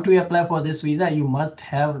 If you want to apply for this visa, you must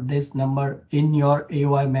have this number in your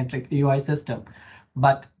AUI metric, AUI system.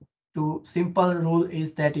 But the simple rule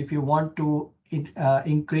is that if you want to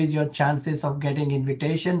increase your chances of getting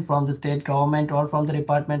invitation from the state government or from the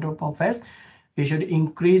Department of Affairs, you should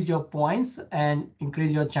increase your points and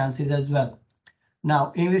increase your chances as well.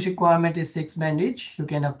 Now, English requirement is 6 band each. You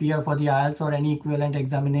can appear for the IELTS or any equivalent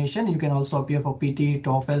examination. You can also appear for PT,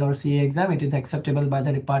 TOEFL, or CA exam. It is acceptable by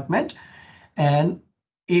the department. And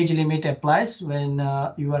age limit applies when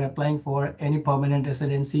you are applying for any permanent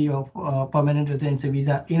residency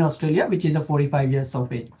visa in Australia, which is a 45 years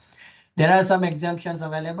of age. There are some exemptions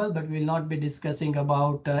available, but we will not be discussing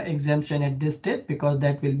about exemption at this stage because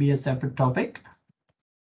that will be a separate topic.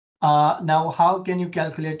 Now, how can you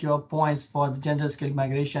calculate your points for the general skill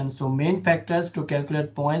migration? So main factors to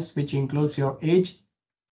calculate points, which includes your age,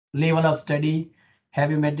 level of study, have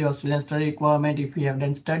you met the Australian study requirement? If you have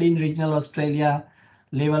done study in regional Australia,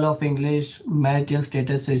 level of English, marital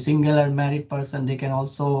status, a single or married person, they can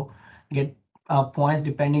also get points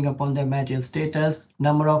depending upon their marital status,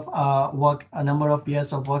 number of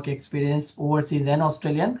years of work experience overseas and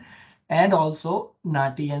Australian, and also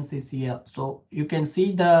NATI and CCL. So you can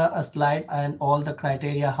see the slide and all the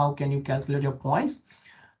criteria. How can you calculate your points?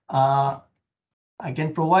 I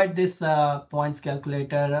can provide this points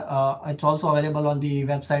calculator. It's also available on the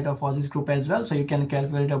website of Aussizz Group as well. So you can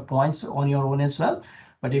calculate your points on your own as well.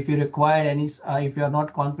 But if you require any, if you are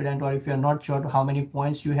not confident or if you are not sure how many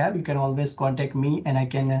points you have, you can always contact me and I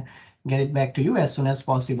can get it back to you as soon as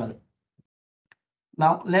possible.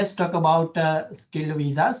 Now let's talk about skilled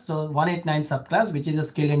visas. So 189 subclass, which is a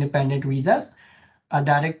skill independent visas, a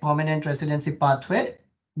direct permanent residency pathway.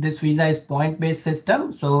 This visa is point-based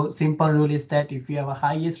system. So simple rule is that if you have a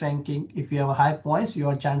highest ranking, if you have a high points,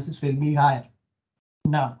 your chances will be higher.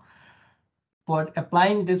 Now, for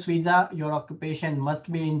applying this visa, your occupation must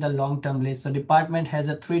be in the long-term list. So department has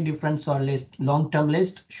a three different sort list: long-term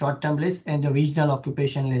list, short-term list, and the regional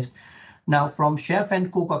occupation list. Now from chef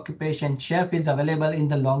and cook occupation, chef is available in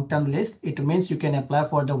the long-term list. It means you can apply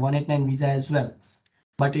for the 189 visa as well.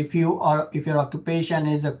 But if your occupation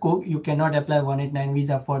is a cook, you cannot apply 189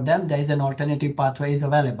 visa for them. There is an alternative pathway is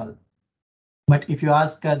available. But if you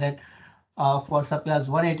ask that for subclass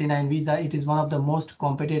 189 visa, it is one of the most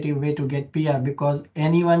competitive way to get PR, because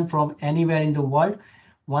anyone from anywhere in the world,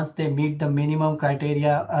 once they meet the minimum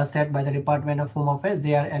criteria set by the Department of Home Affairs,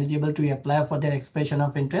 they are eligible to apply for their expression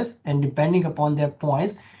of interest, and depending upon their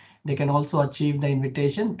points, they can also achieve the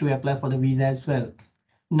invitation to apply for the visa as well.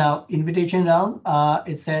 Now, invitation round,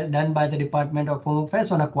 it's done by the Department of Home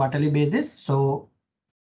Affairs on a quarterly basis. So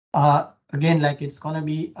again, like it's gonna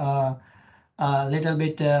be a little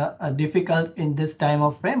bit difficult in this time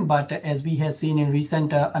of frame, but as we have seen in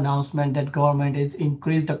recent announcement that government is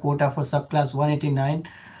increased the quota for subclass 189,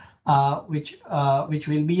 which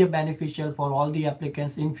will be a beneficial for all the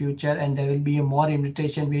applicants in future, and there will be a more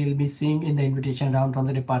invitation we will be seeing in the invitation round from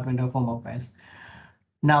the Department of Home Affairs.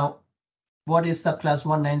 Now, what is subclass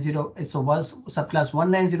 190? So was subclass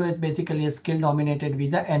 190 is basically a skill nominated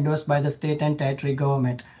visa endorsed by the state and territory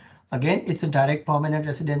government. Again, it's a direct permanent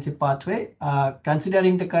residency pathway.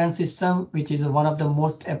 Considering the current system, which is one of the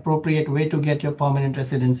most appropriate way to get your permanent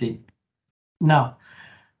residency. Now,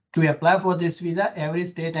 to apply for this visa, every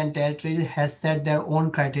state and territory has set their own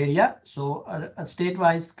criteria. So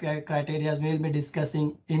state-wise criteria we'll be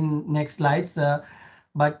discussing in next slides.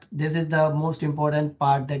 But this is the most important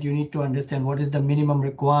part that you need to understand. What is the minimum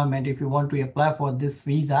requirement if you want to apply for this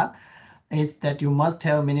visa, is that you must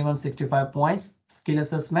have minimum 65 points skill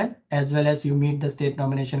assessment, as well as you meet the state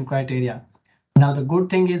nomination criteria. Now, the good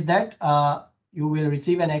thing is that you will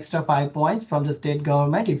receive an extra 5 points from the state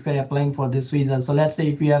government if you're applying for this visa. So let's say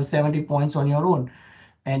if you have 70 points on your own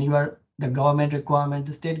and you are the government requirement,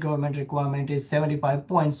 the state government requirement is 75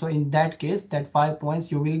 points. So in that case, that 5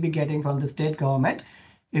 points you will be getting from the state government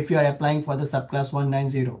if you are applying for the subclass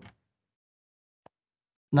 190.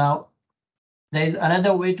 Now, there is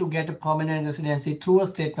another way to get a permanent residency through a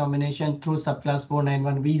state nomination through subclass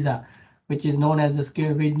 491 visa, which is known as the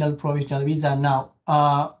skilled regional provisional visa. Now,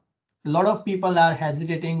 a lot of people are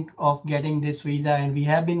hesitating of getting this visa, and we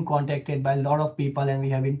have been contacted by a lot of people, and we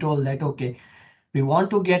have been told that, okay, we want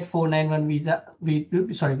to get 491 visa. We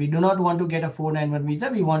do not want to get a 491 visa.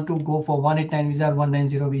 We want to go for 189 visa or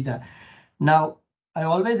 190 visa. Now, I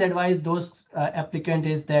always advise those applicant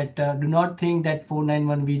is that do not think that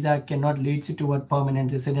 491 visa cannot lead you toward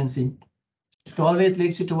permanent residency. It always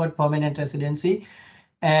leads you toward permanent residency.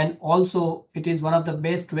 And also it is one of the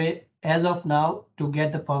best way as of now to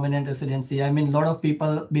get the permanent residency. I mean, a lot of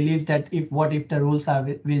people believe that what if the rules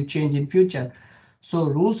will change in future. So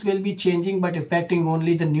rules will be changing, but affecting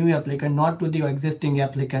only the new applicant, not to the existing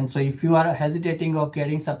applicant. So if you are hesitating of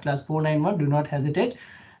getting subclass 491, do not hesitate.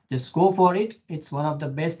 Just go for it. It's one of the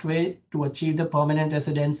best way to achieve the permanent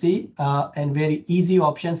residency, and very easy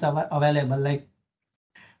options are available. Like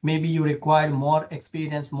maybe you require more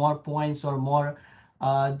experience, more points, or more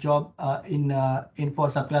job in for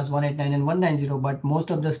subclass 189 and 190, but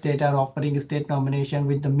most of the state are offering state nomination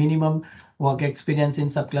with the minimum work experience in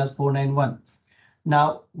subclass 491.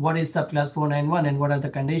 Now, what is subclass 491 and what are the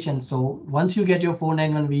conditions? So once you get your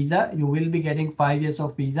 491 visa, you will be getting 5 years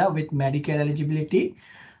of visa with Medicare eligibility.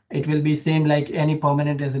 It will be same like any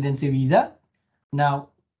permanent residency visa. Now,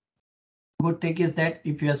 good thing is that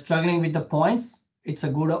if you are struggling with the points, it's a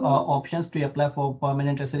good options to apply for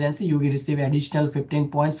permanent residency. You will receive additional 15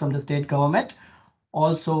 points from the state government.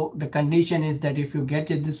 Also, the condition is that if you get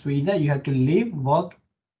this visa, you have to live, work,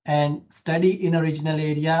 and study in a regional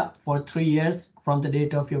area for 3 years from the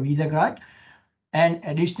date of your visa grant. And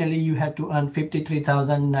additionally, you have to earn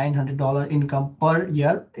 $53,900 income per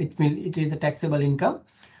year. It is a taxable income.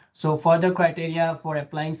 So further criteria for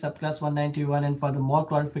applying subclass 191 and for the more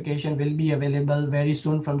clarification will be available very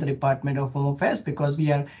soon from the Department of Home Affairs, because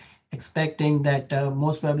we are expecting that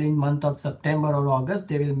most probably in month of September or August,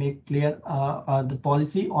 they will make clear the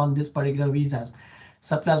policy on this particular visas.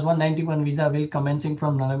 Subclass 191 visa will commencing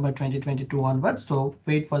from November 2022 onwards. So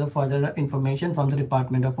wait for the further information from the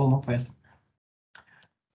Department of Home Affairs.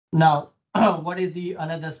 Now, what is the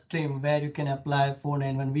another stream where you can apply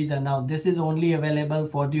 491 visa? Now, this is only available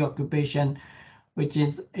for the occupation which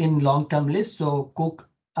is in long-term list. So cook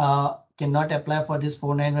cannot apply for this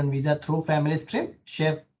 491 visa through family stream.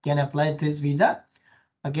 Chef can apply this visa.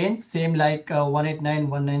 Again, same like 189,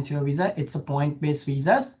 190 visa. It's a point-based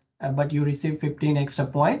visas, but you receive 15 extra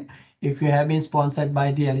point if you have been sponsored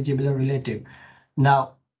by the eligible relative.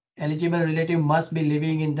 Now, eligible relative must be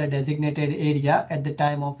living in the designated area at the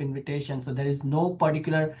time of invitation. So there is no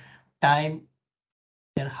particular time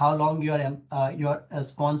and how long your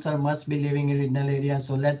sponsor must be living in regional area.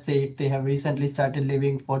 So let's say if they have recently started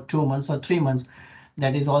living for 2 months or 3 months,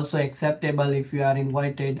 that is also acceptable if you are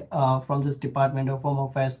invited from this Department of Home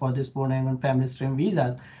Affairs for this 491 family stream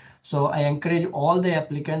visas. So I encourage all the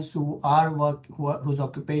applicants whose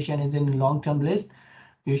occupation is in long-term list.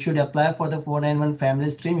 You should apply for the 491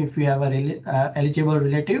 family stream if you have a eligible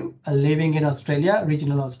relative living in Australia,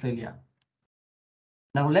 regional Australia.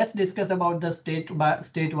 Now let's discuss about the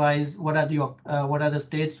state-wise. What are the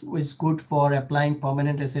states is good for applying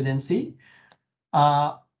permanent residency?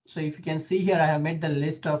 So if you can see here, I have made the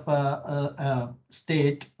list of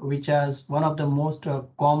state which is one of the most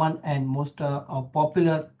common and most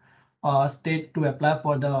popular state to apply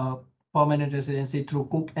for the permanent residency through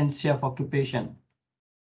cook and chef occupation.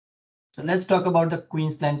 So let's talk about the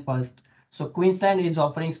Queensland first. So Queensland is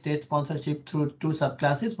offering state sponsorship through two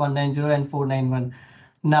subclasses, 190 and 491.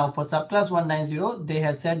 Now for subclass 190, they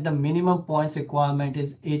have said the minimum points requirement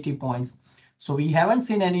is 80 points. So we haven't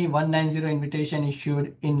seen any 190 invitation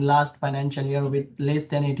issued in last financial year with less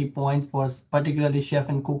than 80 points for particularly chef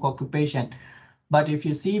and cook occupation. But if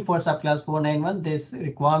you see for subclass 491, this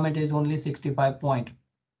requirement is only 65 point.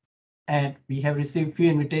 And we have received few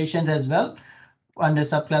invitations as well under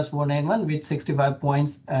subclass 491 with 65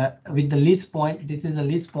 points with the least point. This is the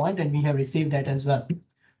least point and we have received that as well.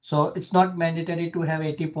 So it's not mandatory to have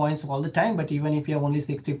 80 points all the time, but even if you have only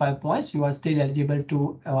 65 points, you are still eligible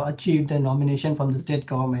to achieve the nomination from the state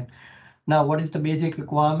government. Now, what is the basic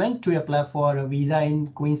requirement to apply for a visa in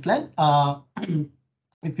Queensland?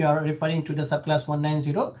 If you are referring to the subclass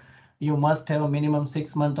 190, you must have a minimum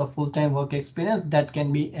 6 months of full-time work experience that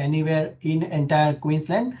can be anywhere in entire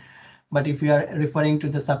Queensland. But if you are referring to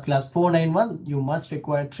the subclass 491, you must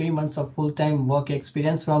require 3 months of full-time work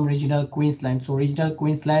experience from regional Queensland. So regional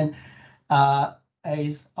Queensland uh,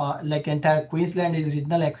 is like entire Queensland is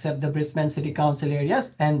regional except the Brisbane City Council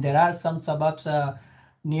areas. And there are some suburbs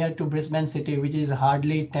near to Brisbane City, which is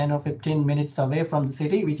hardly 10 or 15 minutes away from the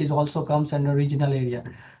city, which is also comes under regional area.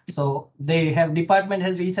 So they have department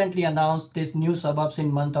has recently announced this new suburbs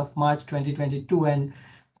in month of March 2022, and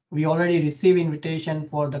we already received invitation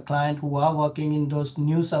for the client who are working in those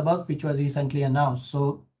new suburbs, which was recently announced.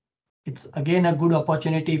 So it's again a good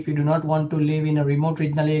opportunity if you do not want to live in a remote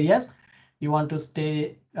regional areas, you want to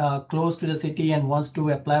stay close to the city and wants to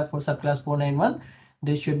apply for subclass 491,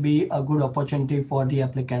 this should be a good opportunity for the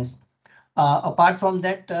applicants. Apart from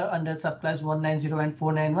that, under subclass 190 and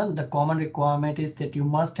 491, the common requirement is that you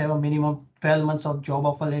must have a minimum 12 months of job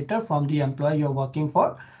offer letter from the employer you're working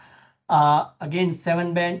for. Again,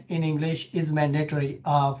 7 band in English is mandatory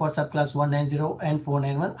for subclass 190 and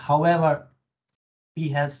 491. However, we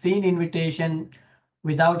have seen invitation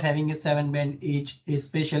without having a 7 band each,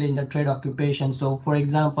 especially in the trade occupation. So for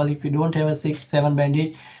example, if you don't have a 6-7 band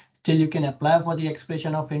each, still you can apply for the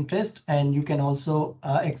expression of interest and you can also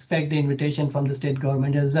expect the invitation from the state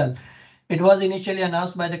government as well. It was initially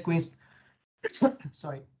announced by the Queen's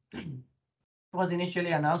sorry. Was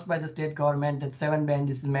initially announced by the state government that 7 band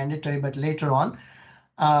is mandatory, but later on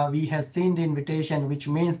we have seen the invitation, which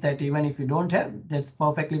means that even if you don't have, that's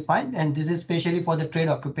perfectly fine. And this is especially for the trade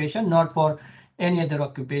occupation, not for any other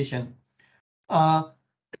occupation. Apart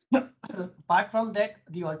from that,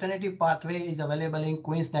 the alternative pathway is available in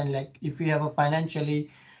Queensland. Like if you have a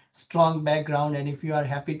financially strong background and if you are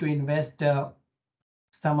happy to invest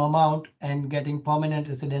some amount and getting permanent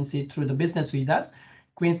residency through the business visas,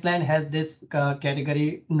 Queensland has this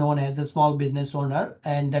category known as a small business owner,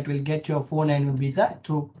 and that will get your 491 visa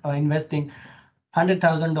through investing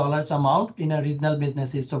 $100,000 amount in a regional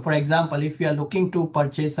businesses. So for example, if you are looking to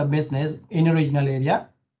purchase a business in a regional area,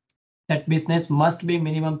 that business must be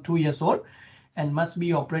minimum 2 years old and must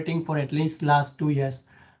be operating for at least last 2 years.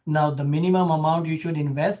 Now the minimum amount you should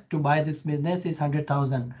invest to buy this business is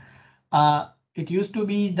 100,000. It used to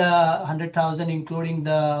be the 100,000 including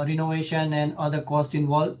the renovation and other costs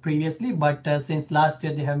involved previously, but since last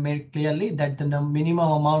year they have made clearly that the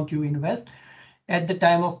minimum amount you invest at the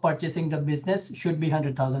time of purchasing the business should be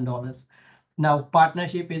 $100,000. Now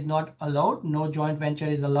partnership is not allowed, no joint venture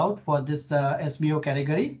is allowed for this SBO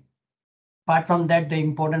category. Apart from that, the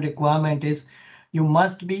important requirement is you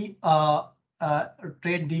must be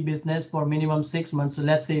trade the business for minimum 6 months. So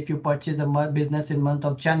let's say if you purchase a business in month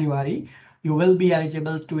of January, you will be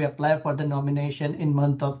eligible to apply for the nomination in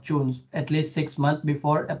month of June, at least 6 months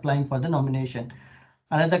before applying for the nomination.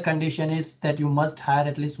 Another condition is that you must hire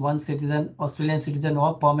at least one citizen, Australian citizen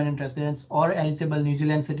or permanent residents or eligible New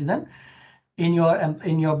Zealand citizen in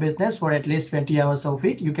your business for at least 20 hours a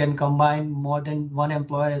week. You can combine more than one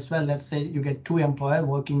employer as well. Let's say you get two employers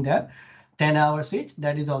working there, 10 hours each.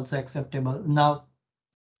 That is also acceptable. Now,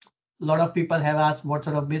 a lot of people have asked what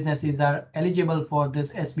sort of businesses are eligible for this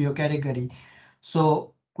SBO category.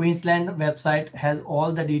 So Queensland website has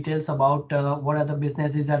all the details about what are the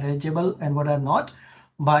businesses are eligible and what are not.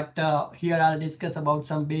 But here I'll discuss about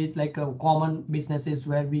some base like common businesses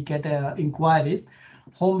where we get inquiries.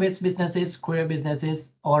 Home-based businesses, courier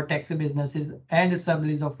businesses, or taxi businesses and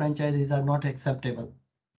sublease of franchises are not acceptable.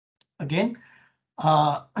 Again,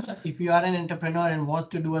 uh, if you are an entrepreneur and wants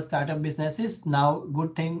to do a startup businesses, now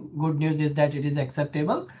good news is that it is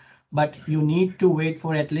acceptable, but you need to wait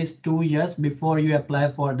for at least 2 years before you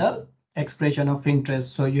apply for the expression of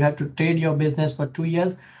interest. So you have to trade your business for 2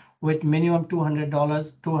 years with minimum $200,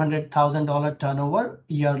 $200,000 turnover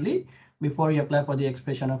yearly before you apply for the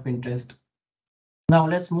expression of interest. Now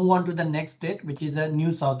let's move on to the next state, which is a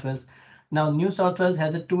New South Wales. Now New South Wales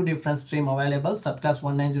has a two different stream available, subclass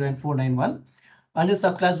 190 and 491. Under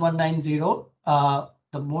subclass 190,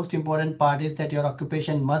 the most important part is that your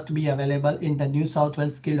occupation must be available in the New South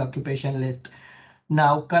Wales skilled occupation list.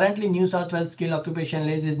 Now, currently New South Wales skilled occupation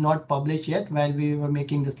list is not published yet while we were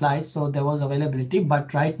making the slides. So there was availability,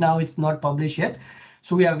 but right now it's not published yet.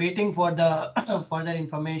 So we are waiting for the further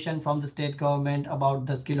information from the state government about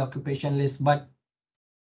the skilled occupation list. But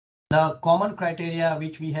the common criteria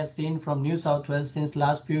which we have seen from New South Wales since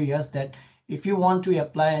last few years that if you want to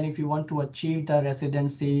apply and if you want to achieve the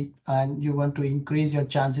residency and you want to increase your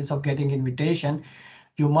chances of getting invitation,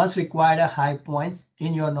 you must require a high points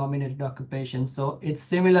in your nominated occupation. So it's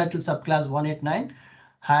similar to subclass 189.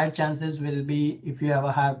 Higher chances will be if you have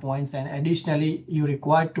a higher points, and additionally you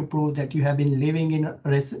required to prove that you have been living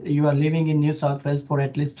in New South Wales for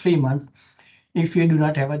at least 3 months if you do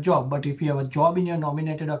not have a job. But if you have a job in your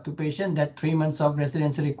nominated occupation, that 3 months of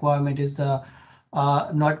residency requirement is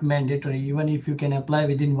not mandatory, even if you can apply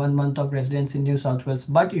within 1 month of residence in New South Wales.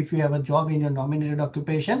 But if you have a job in your nominated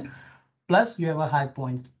occupation, plus you have a high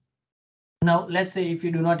points. Now, let's say if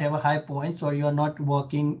you do not have a high points or you're not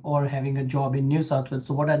working or having a job in New South Wales,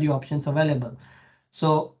 so what are the options available?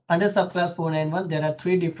 So under subclass 491, there are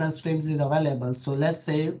three different streams is available. So let's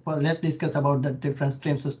discuss about the different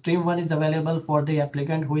streams. So stream 1 is available for the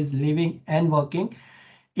applicant who is living and working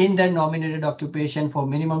in their nominated occupation for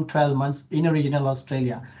minimum 12 months in regional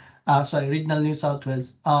Australia. Regional New South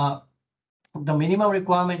Wales. The minimum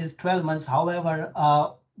requirement is 12 months. However,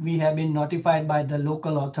 we have been notified by the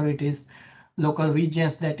local authorities, local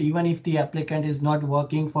regions, that even if the applicant is not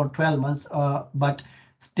working for 12 months, but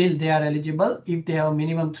still they are eligible if they have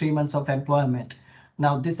minimum 3 months of employment.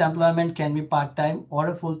 Now this employment can be part-time or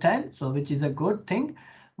a full-time, so which is a good thing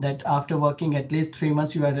that after working at least 3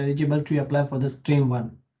 months, you are eligible to apply for the stream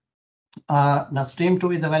 1. Now stream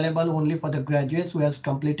 2 is available only for the graduates who has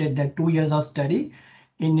completed their 2 years of study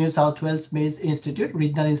in New South Wales based institute,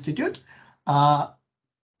 regional institute.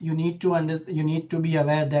 You need to be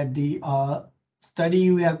aware that the study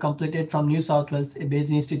you have completed from New South Wales based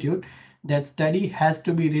institute, that study has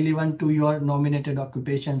to be relevant to your nominated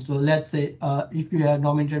occupation. So let's say if you have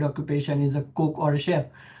nominated occupation is a cook or a chef,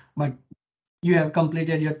 but you have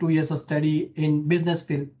completed your 2 years of study in business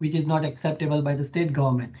field, which is not acceptable by the state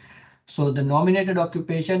government. So the nominated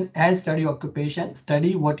occupation and study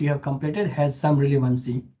what you have completed has some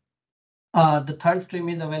relevancy. The third stream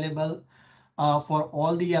is available for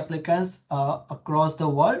all the applicants across the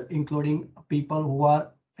world, including people who are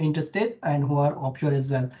interstate and who are offshore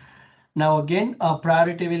as well. Now again,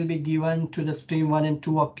 priority will be given to the stream 1 and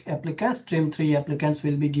 2 applicants. Stream 3 applicants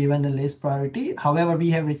will be given the least priority. However, we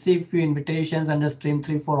have received few invitations under stream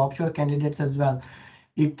 3 for offshore candidates as well,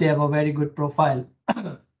 if they have a very good profile.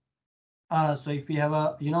 So if you have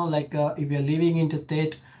a, if you're living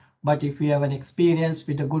interstate, but if you have an experience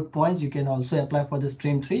with the good points, you can also apply for the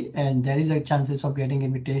stream 3, and there is a chances of getting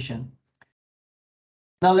invitation.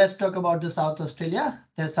 Now let's talk about the South Australia.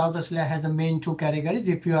 The South Australia has a main two categories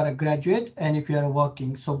if you are a graduate and if you are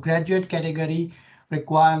working. So graduate category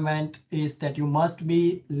requirement is that you must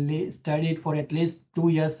be studied for at least 2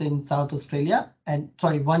 years in South Australia, and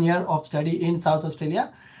 1 year of study in South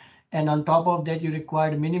Australia. And on top of that, you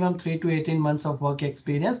required minimum 3 to 18 months of work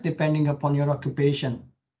experience, depending upon your occupation.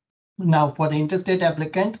 Now, for the interstate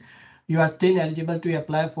applicant, you are still eligible to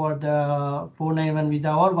apply for the 491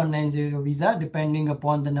 visa or 190 visa, depending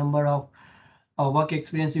upon the number of work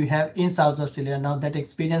experience you have in South Australia. Now that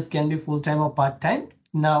experience can be full-time or part-time.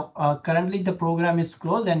 Now, currently the program is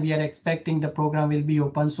closed and we are expecting the program will be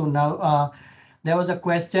open soon. Now, there was a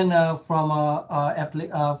question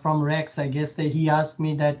from Rex, I guess, that he asked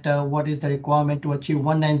me that what is the requirement to achieve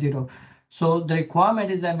 190. So the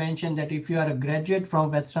requirement is, I mentioned, that if you are a graduate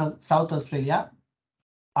from Western South Australia,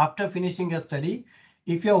 after finishing your study,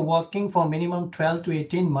 if you're working for minimum 12 to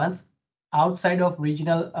 18 months outside of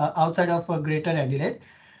Greater Adelaide,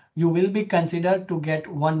 you will be considered to get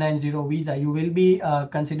 190 visa. You will be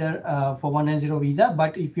considered for 190 visa.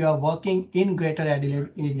 But if you are working in Greater Adelaide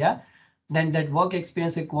area, then that work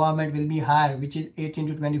experience requirement will be higher, which is 18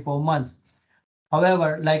 to 24 months.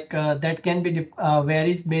 However, that can be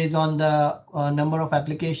varies based on the number of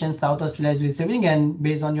applications South Australia is receiving and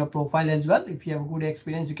based on your profile as well. If you have good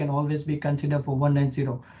experience, you can always be considered for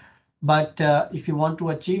 190. But if you want to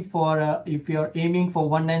achieve if you're aiming for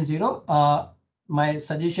 190, my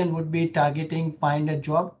suggestion would be targeting find a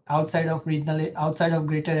job outside of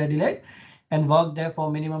Greater Adelaide and work there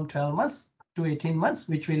for minimum 12 months to 18 months,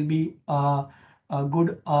 which will be a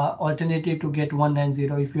good alternative to get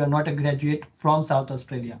 190 if you are not a graduate from South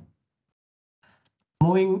Australia.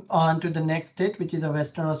 Moving on to the next state, which is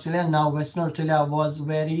Western Australia. Now, Western Australia was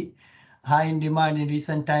very high in demand in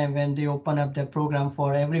recent time when they open up their program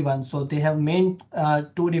for everyone. So they have main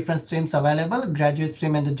two different streams available, graduate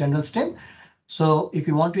stream and the general stream. So if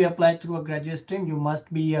you want to apply through a graduate stream, you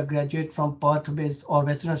must be a graduate from Perth-based or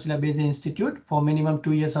Western Australia-based institute for minimum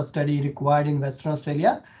 2 years of study required in Western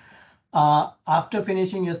Australia. After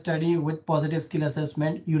finishing your study with positive skill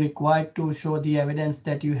assessment, you required to show the evidence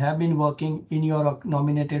that you have been working in your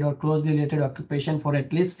nominated or closely related occupation for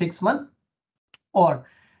at least 6 months, or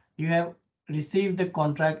you have received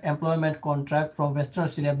the employment contract from Western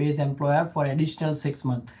Australia based employer for additional 6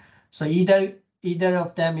 months. So either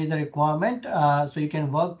of them is a requirement. So you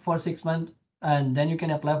can work for 6 months and then you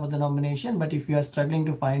can apply for the nomination. But if you are struggling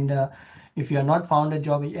to find, if you are not found a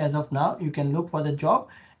job as of now, you can look for the job.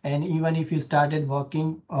 And even if you started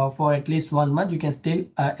working for at least 1 month, you can still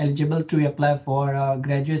eligible to apply for a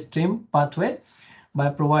graduate stream pathway by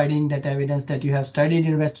providing that evidence that you have studied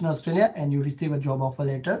in Western Australia and you receive a job offer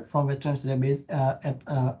letter from Western Australia-based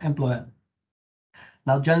employer.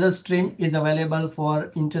 Now, general stream is available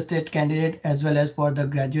for interstate candidate as well as for the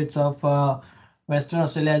graduates of Western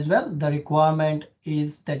Australia as well. The requirement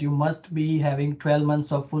is that you must be having 12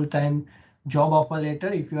 months of full-time job offer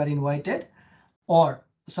letter if you are invited, or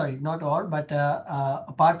sorry, not or, but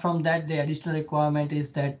apart from that, the additional requirement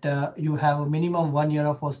is that you have a minimum 1 year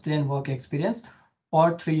of Australian work experience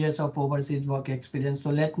or 3 years of overseas work experience. So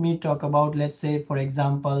let me talk about, let's say, for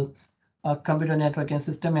example, a computer network and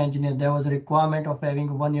system engineer. There was a requirement of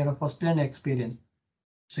having 1 year of Australian experience.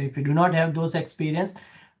 So if you do not have those experience,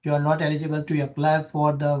 you are not eligible to apply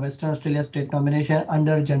for the Western Australia state nomination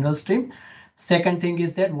under general stream. Second thing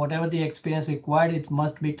is that whatever the experience required, it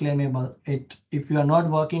must be claimable. If you are not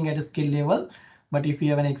working at a skill level, but if you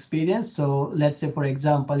have an experience, so let's say, for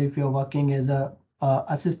example, if you're working as a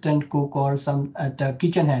assistant cook or some at a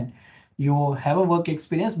kitchen hand, you have a work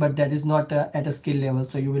experience, but that is not at a skill level.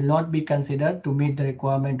 So you will not be considered to meet the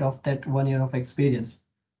requirement of that 1 year of experience.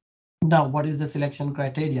 Now, what is the selection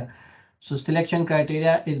criteria? So selection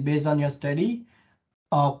criteria is based on your study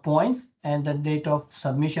points and the date of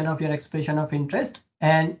submission of your expression of interest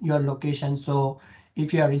and your location. So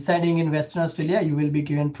if you are residing in Western Australia, you will be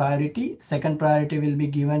given priority. Second priority will be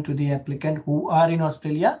given to the applicant who are in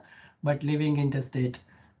Australia but living in the state.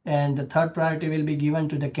 And the third priority will be given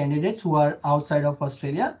to the candidates who are outside of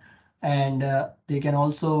Australia. And they can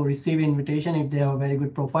also receive invitation if they have a very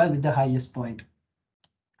good profile with the highest point.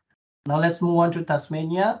 Now let's move on to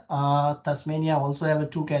Tasmania. Tasmania also have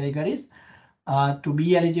two categories. To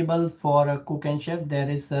be eligible for a cook and chef, there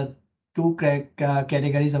is two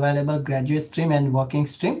categories available: graduate stream and working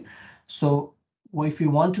stream. So if you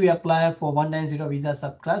want to apply for 190 visa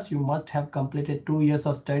subclass, you must have completed 2 years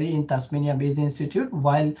of study in Tasmania-based institute.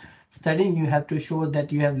 While studying, you have to show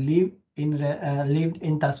that you have lived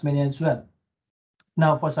in Tasmania as well.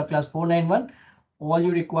 Now for subclass 491, all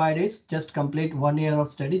you require is just complete 1 year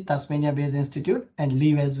of study, Tasmania-based institute, and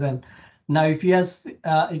leave as well. Now, if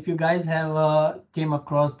you guys have came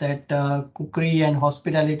across that cookery and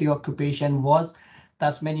hospitality occupation was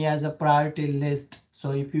Tasmania as a priority list.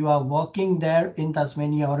 So if you are working there in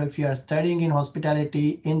Tasmania, or if you are studying in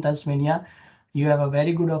hospitality in Tasmania, you have a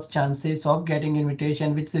very good of chances of getting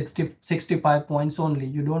invitation with 65 points only.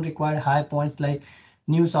 You don't require high points like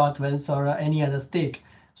New South Wales or any other state.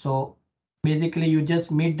 So Basically, you just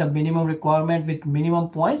meet the minimum requirement with minimum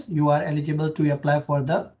points. You are eligible to apply for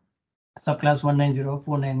the subclass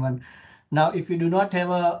 190-491. Now, if you do not have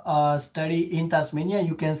a study in Tasmania,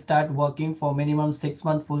 you can start working for minimum 6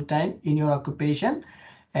 months full time in your occupation,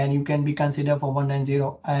 and you can be considered for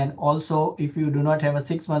 190. And also, if you do not have a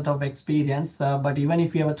 6 month of experience, but even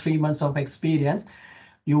if you have a 3 months of experience,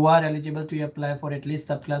 you are eligible to apply for at least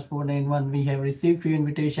subclass 491. We have received few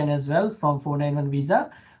invitation as well from 491 visa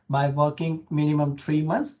by working minimum 3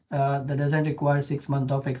 months. That doesn't require 6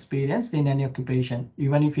 months of experience in any occupation.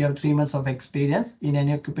 Even if you have 3 months of experience in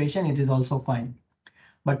any occupation, it is also fine.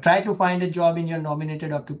 But try to find a job in your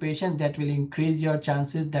nominated occupation. That will increase your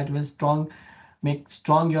chances. That will make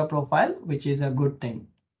strong your profile, which is a good thing.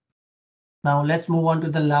 Now let's move on to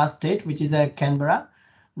the last state, which is Canberra.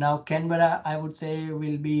 Now Canberra, I would say,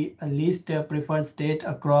 will be a least preferred state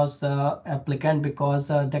across the applicant because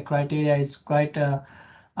the criteria is quite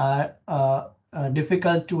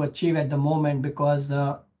difficult to achieve at the moment, because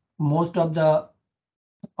most of the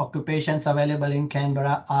occupations available in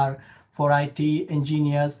Canberra are for IT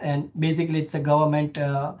engineers, and basically it's a government,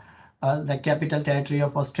 the capital territory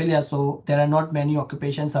of Australia. So there are not many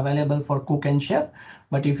occupations available for cook and chef.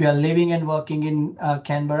 But if you are living and working in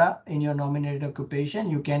Canberra in your nominated occupation,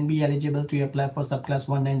 you can be eligible to apply for subclass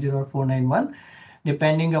 190 or 491,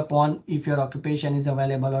 depending upon if your occupation is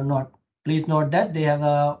available or not. Please note that they have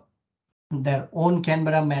their own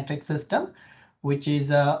Canberra matrix system, which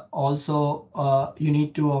is also you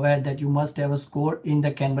need to aware that you must have a score in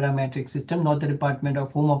the Canberra matrix system, not the Department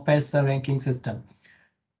of Home Affairs ranking system.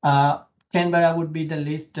 Canberra would be the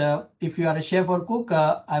list. If you are a chef or cook,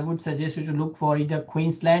 I would suggest you to look for either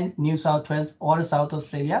Queensland, New South Wales, or South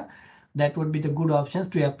Australia. That would be the good options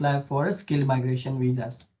to apply for a skilled migration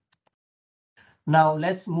visas. Now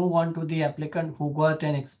let's move on to the applicant who got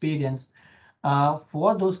an experience.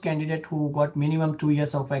 For those candidates who got minimum 2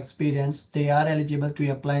 years of experience, they are eligible to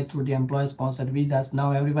apply through the employer-sponsored visas.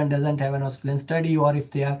 Now, everyone doesn't have an Australian study, or if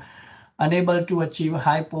they are unable to achieve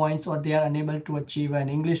high points, or they are unable to achieve an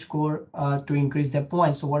English score to increase their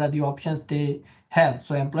points. So what are the options they have?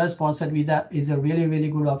 So employer-sponsored visa is a really, really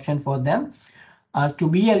good option for them. To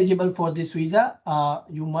be eligible for this visa,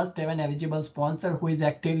 you must have an eligible sponsor who is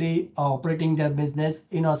actively operating their business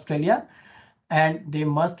in Australia, and they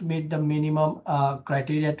must meet the minimum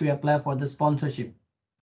criteria to apply for the sponsorship.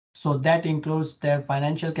 So that includes their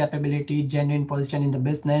financial capability, genuine position in the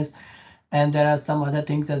business, and there are some other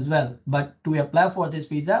things as well. But to apply for this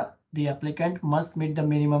visa, the applicant must meet the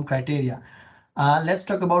minimum criteria. Let's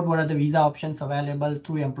talk about what are the visa options available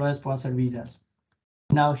through employer-sponsored visas.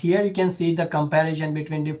 Now here you can see the comparison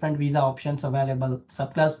between different visa options available.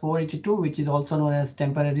 Subclass 482, which is also known as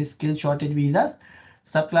temporary skill shortage visas.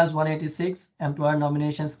 Subclass 186, employer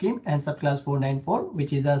nomination scheme, and subclass 494,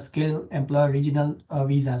 which is a skilled employer regional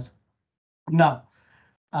visas. Now,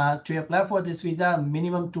 to apply for this visa,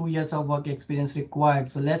 minimum 2 years of work experience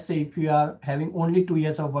required. So let's say if you are having only 2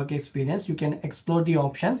 years of work experience, you can explore the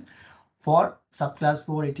options for subclass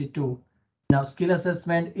 482. Now, skill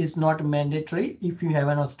assessment is not mandatory if you have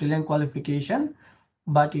an Australian qualification,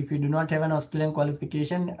 but if you do not have an Australian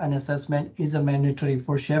qualification, an assessment is a mandatory.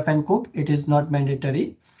 For chef and cook, it is not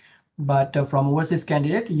mandatory, but from overseas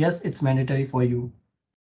candidate, yes, it's mandatory for you.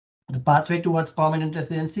 The pathway towards permanent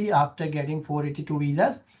residency after getting 482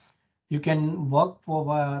 visas, you can work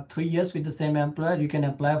for 3 years with the same employer. You can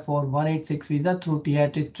apply for 186 visa through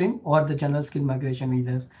TRT stream or the general skill migration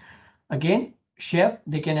visas. Again, chef,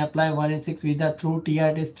 they can apply 186 visa through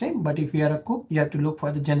TRT stream, but if you are a cook, you have to look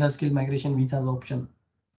for the general skill migration visas option.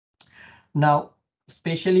 Now,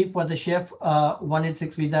 especially for the chef,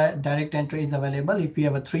 186 visa direct entry is available. If you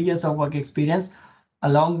have a 3 years of work experience,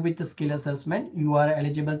 along with the skill assessment, you are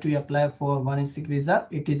eligible to apply for 186 visa.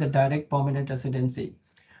 It is a direct permanent residency.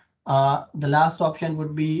 The last option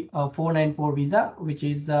would be a 494 visa, which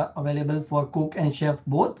is available for cook and chef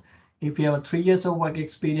both. If you have a 3 years of work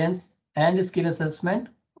experience and a skill assessment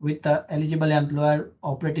with the eligible employer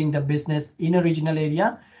operating the business in a regional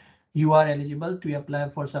area, you are eligible to apply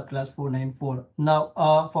for subclass 494. Now,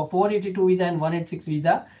 for 482 visa and 186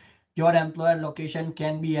 visa, your employer location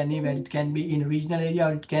can be anywhere. It can be in regional area,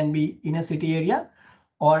 or it can be in a city area,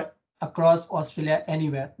 or across Australia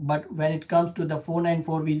anywhere. But when it comes to the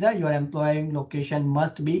 494 visa, your employing location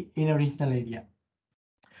must be in a regional area.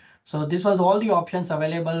 So this was all the options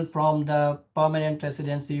available from the permanent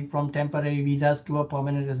residency, from temporary visas to a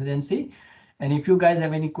permanent residency. And if you guys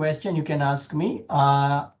have any question, you can ask me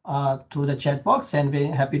through the chat box, and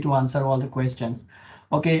we're happy to answer all the questions.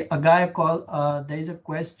 Okay, a guy called, there is a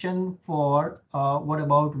question for what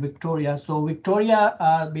about Victoria? So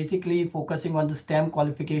Victoria basically focusing on the STEM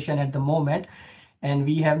qualification at the moment, and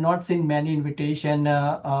we have not seen many invitation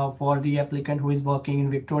for the applicant who is working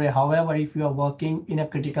in Victoria. However, if you are working in a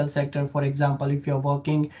critical sector, for example, if you're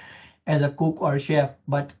working as a cook or chef,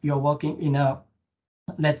 but you're working in a,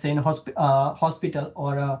 let's say, in a hospital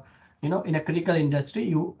or a, in a critical industry,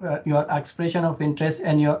 your expression of interest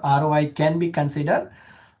and your ROI can be considered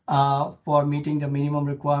for meeting the minimum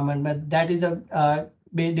requirement, but that is a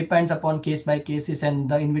depends upon case by cases. And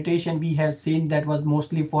the invitation we have seen that was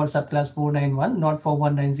mostly for subclass 491, not for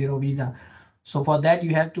 190 visa. So for that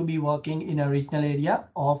you have to be working in a regional area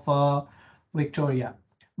of Victoria.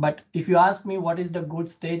 But if you ask me what is the good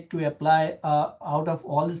state to apply out of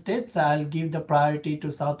all the states, I'll give the priority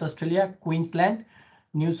to South Australia, Queensland,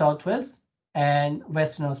 New South Wales, and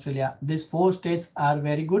Western Australia. These four states are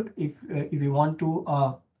very good if you want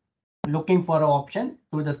to looking for an option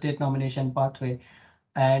through the state nomination pathway.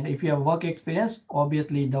 And if you have work experience,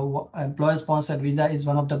 obviously the employer sponsored visa is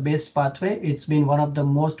one of the best pathway. It's been one of the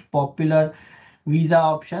most popular visa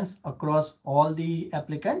options across all the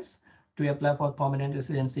applicants to apply for permanent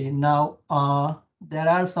residency. Now, there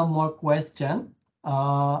are some more questions.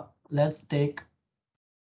 Let's take.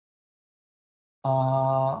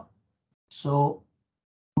 So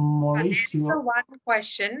Mauricio. One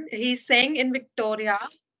question. He's saying in Victoria,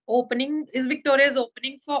 Victoria is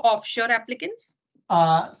opening for offshore applicants?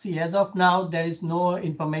 See, as of now, there is no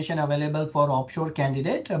information available for offshore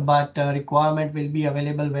candidate, but requirement will be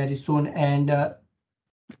available very soon. And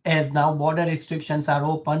as now border restrictions are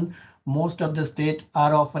open, most of the state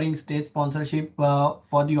are offering state sponsorship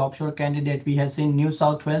for the offshore candidate. We have seen New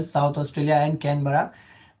South Wales, South Australia, and Canberra.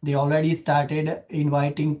 They already started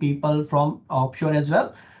inviting people from offshore as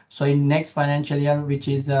well. So in next financial year, which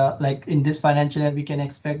is like in this financial year, we can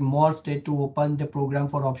expect more state to open the program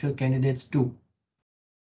for offshore candidates too.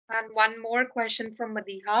 And one more question from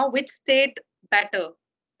Madiha. Which state better,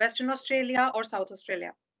 Western Australia or South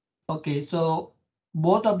Australia? Okay, so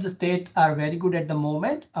both of the states are very good at the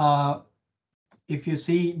moment. If you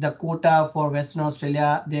see the quota for Western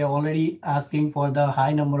Australia, they're already asking for the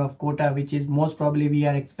high number of quota, which is most probably we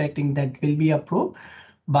are expecting that will be approved.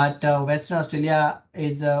 But Western Australia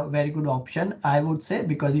is a very good option, I would say,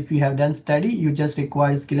 because if you have done study, you just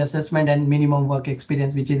require skill assessment and minimum work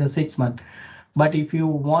experience, which is a 6 month. But if you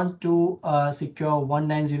want to secure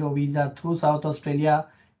 190 visa through South Australia,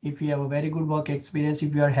 if you have a very good work experience,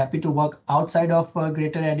 if you are happy to work outside of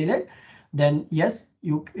Greater Adelaide, then yes,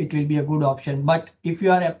 it will be a good option. But if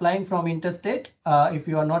you are applying from interstate, if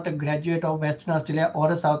you are not a graduate of Western Australia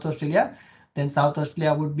or a South Australia, then South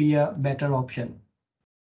Australia would be a better option.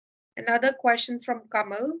 Another question from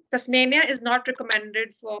Kamal. Tasmania is not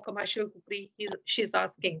recommended for commercial cookery. She's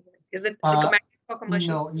asking, is it recommended for commercial?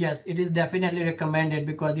 No, yes, it is definitely recommended,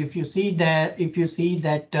 because if you see that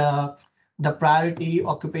the priority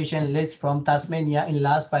occupation list from Tasmania in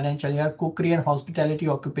last financial year, cookery and hospitality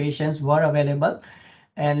occupations were available,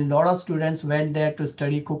 and a lot of students went there to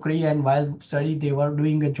study cookery, and while study they were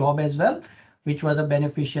doing a job as well, which was a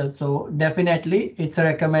beneficial. So definitely it's a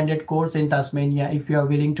recommended course in Tasmania if you are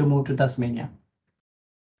willing to move to Tasmania.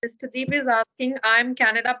 Mr. Deep is asking, I'm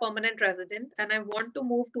Canada permanent resident and I want to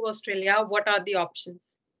move to Australia. What are the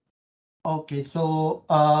options? Okay, so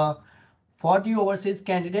for the overseas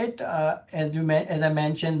candidate, as I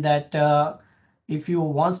mentioned that if you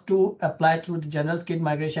want to apply through the general skilled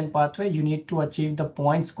migration pathway, you need to achieve the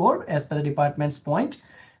point score as per the department's point,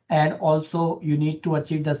 and also you need to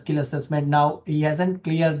achieve the skill assessment. Now he hasn't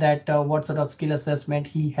clear that what sort of skill assessment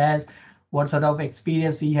he has, what sort of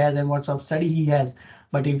experience he has, and what sort of study he has.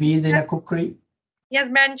 But if he is in a cookery, he has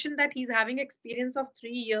mentioned that he's having experience of 3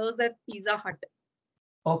 years at Pizza Hut.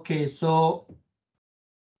 Okay, so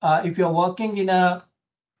if you're working in a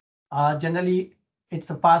generally it's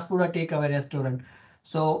a fast food or takeaway restaurant.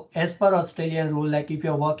 So as per Australian rule, like if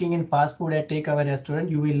you're working in fast food or takeaway restaurant,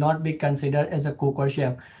 you will not be considered as a cook or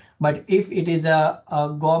chef. But if it is a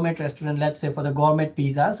gourmet restaurant, let's say for the gourmet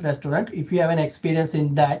pizzas restaurant, if you have an experience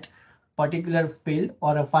in that particular field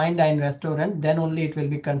or a fine dine restaurant, then only it will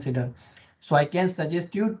be considered. So I can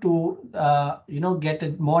suggest you to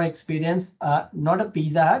get more experience, not a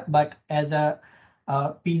Pizza Hut, but as a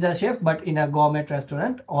pizza chef, but in a gourmet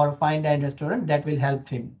restaurant or fine dine restaurant, that will help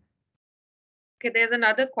him. Okay, there's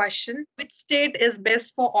another question. Which state is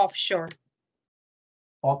best for offshore?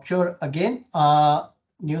 Offshore again,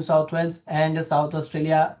 New South Wales and South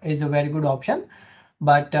Australia is a very good option,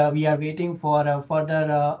 but we are waiting for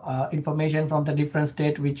further information from the different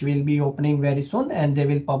state, which will be opening very soon, and they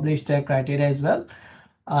will publish their criteria as well.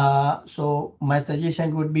 So my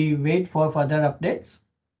suggestion would be wait for further updates.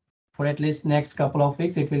 For at least next couple of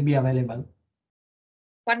weeks, it will be available.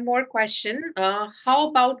 One more question. How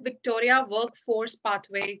about Victoria workforce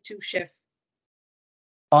pathway to chef?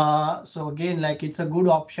 So again, like it's a good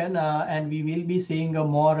option, and we will be seeing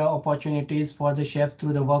more opportunities for the chef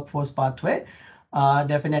through the workforce pathway.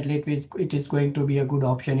 Definitely, it is going to be a good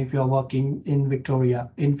option if you are working in Victoria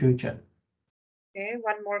in future. Okay,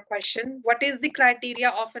 one more question. What is the criteria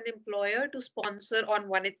of an employer to sponsor on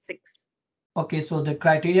 186? Okay, so the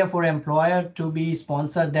criteria for employer to be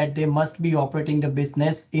sponsored that they must be operating the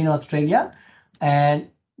business in Australia. And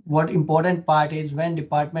what important part is when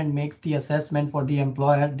department makes the assessment for the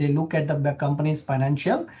employer, they look at the company's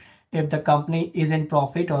financial. If the company is in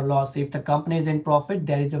profit or loss, if the company is in profit,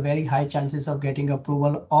 there is a very high chances of getting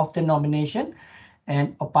approval of the nomination.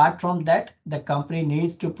 And apart from that, the company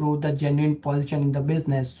needs to prove the genuine position in the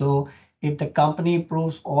business. So if the company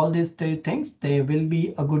proves all these three things, there will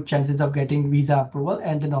be a good chances of getting visa approval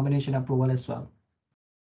and the nomination approval as well.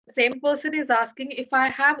 Same person is asking, if I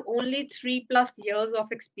have only 3+ years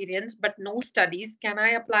of experience but no studies, can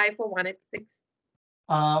I apply for 186?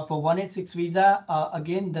 For 186 visa,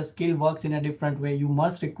 again, the skill works in a different way. You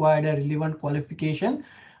must require a relevant qualification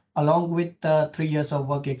along with 3 years of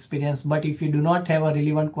work experience. But if you do not have a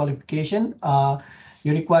relevant qualification,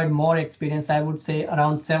 you require more experience. I would say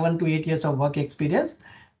around 7 to 8 years of work experience.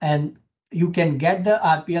 And you can get the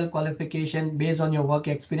RPL qualification based on your work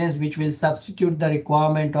experience, which will substitute the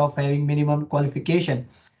requirement of having minimum qualification.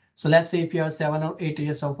 So let's say if you have 7 or 8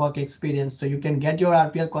 years of work experience, so you can get your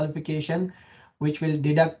RPL qualification, which will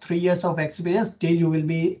deduct 3 years of experience, till you will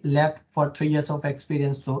be left for 3 years of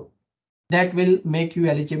experience. So that will make you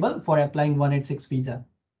eligible for applying 186 visa.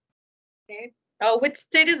 Okay. Which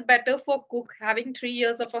state is better for cook having 3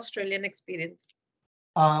 years of Australian experience?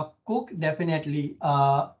 Cook, definitely.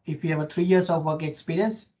 If you have a 3 years of work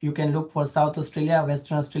experience, you can look for South Australia,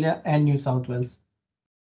 Western Australia, and New South Wales.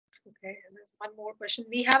 Okay, and there's one more question.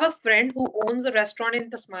 We have a friend who owns a restaurant in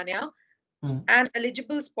Tasmania, an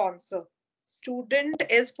eligible sponsor. Student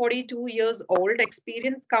is 42 years old.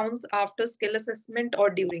 Experience counts after skill assessment or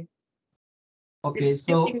during. Okay,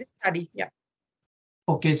 During the study. Yeah.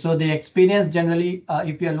 Okay, so the experience generally,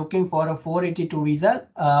 if you are looking for a 482 visa,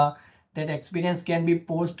 that experience can be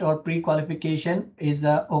post or pre-qualification is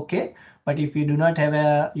okay. But if you do not have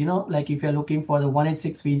a, like if you're looking for the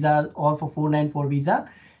 186 visa or for 494 visa,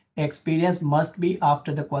 experience must be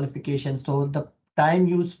after the qualification. So the time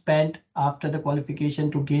you spent after the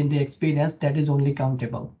qualification to gain the experience, that is only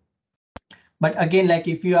countable. But again, like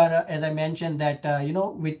if you are, as I mentioned that,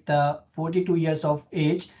 with 42 years of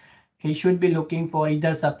age, he should be looking for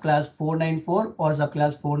either subclass 494 or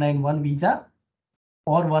subclass 491 visa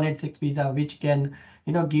or 186 visa, which can,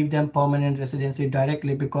 give them permanent residency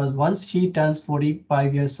directly, because once she turns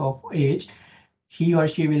 45 years of age, he or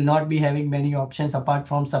she will not be having many options apart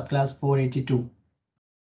from subclass 482.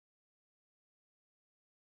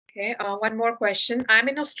 Okay, one more question. I'm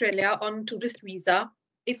in Australia on tourist visa.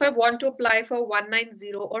 If I want to apply for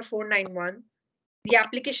 190 or 491, the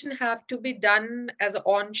application have to be done as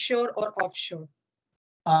onshore or offshore?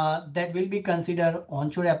 That will be considered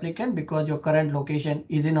onshore applicant because your current location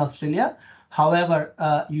is in Australia. However,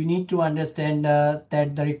 you need to understand that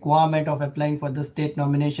the requirement of applying for the state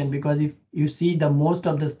nomination, because if you see the most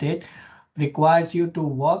of the state requires you to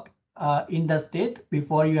work in the state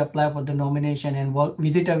before you apply for the nomination, and work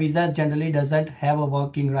visitor visa generally doesn't have a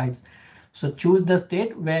working rights. So choose the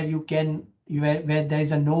state where you can where there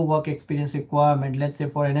is a no work experience requirement. Let's say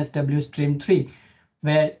for NSW stream 3,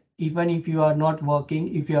 where even if you are not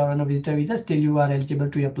working, if you are on a visitor visa, still you are eligible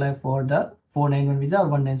to apply for the 491 visa or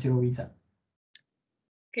 190 visa.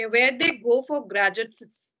 Okay, where they go for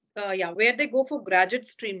graduates? Where they go for graduate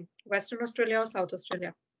stream, Western Australia or South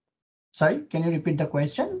Australia? Sorry, can you repeat the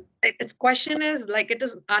question? Its question is like it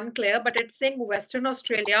is unclear, but it's saying Western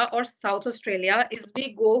Australia or South Australia is we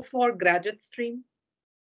go for graduate stream.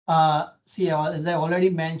 See, as I already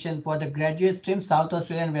mentioned, for the graduate stream, South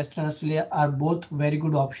Australia and Western Australia are both very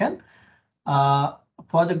good option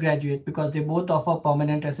for the graduate, because they both offer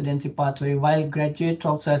permanent residency pathway. While graduate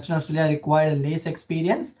of Western Australia require less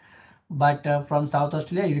experience, but from South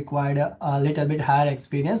Australia, you required a little bit higher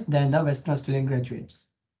experience than the Western Australian graduates.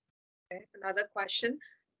 Okay, another question.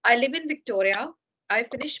 I live in Victoria. I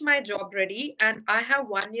finished my job ready and I have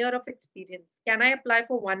 1 year of experience. Can I apply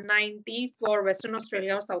for 190 for Western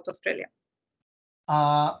Australia or South Australia?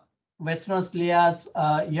 Western Australia's,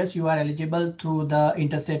 yes, you are eligible through the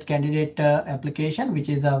interstate candidate application, which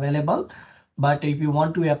is available. But if you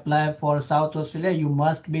want to apply for South Australia, you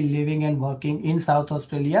must be living and working in South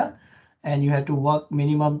Australia. and you have to work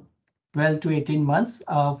minimum 12 to 18 months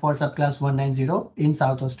for subclass 190 in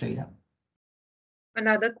South Australia.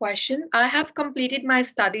 Another question. I have completed my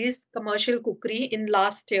studies commercial cookery in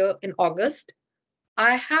last year in August.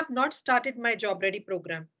 I have not started my job ready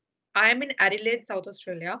program. I am in Adelaide, South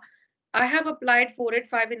Australia. I have applied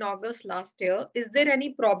 485 in August last year. Is there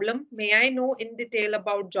any problem? May I know in detail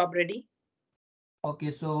about job ready?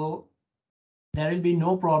 Okay, so there will be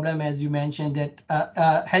no problem, as you mentioned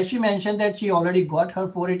that. Has she mentioned that she already got her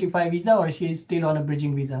 485 visa, or she is still on a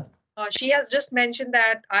bridging visa? She has just mentioned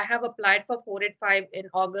that I have applied for 485 in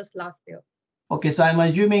August last year. Okay, so I'm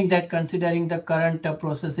assuming that considering the current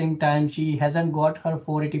processing time, she hasn't got her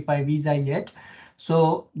 485 visa yet.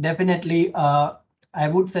 So definitely, I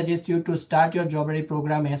would suggest you to start your job ready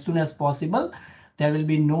program as soon as possible. There will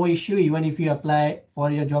be no issue even if you apply for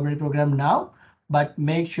your job ready program now, but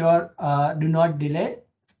make sure do not delay.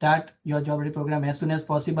 Start your job ready program as soon as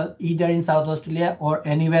possible, either in South Australia or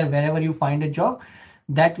anywhere wherever you find a job.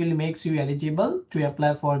 That will makes you eligible to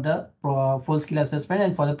apply for the full skill assessment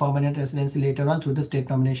and for the permanent residency later on through the state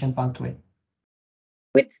nomination pathway.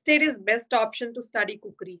 Which state is best option to study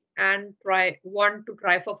cookery and want to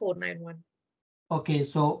try for 491? Okay,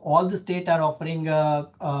 so all the states are offering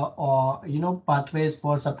pathways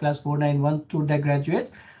for subclass 491 to the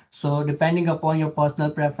graduates. So depending upon your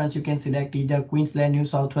personal preference, you can select either Queensland, New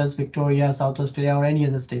South Wales, Victoria, South Australia, or any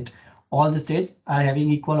other state. All the states are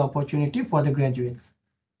having equal opportunity for the graduates.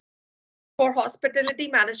 For hospitality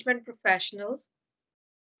management professionals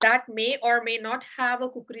that may or may not have a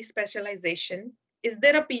cookery specialization, is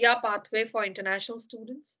there a PR pathway for international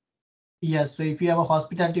students? Yes, so if you have a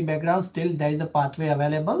hospitality background, still there is a pathway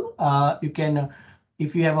available. You can,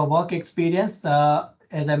 if you have a work experience,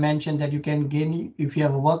 as I mentioned, that you can gain, if you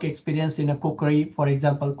have a work experience in a cookery, for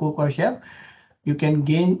example, cook or chef, you can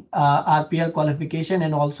gain RPL qualification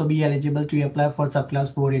and also be eligible to apply for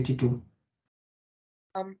subclass 482.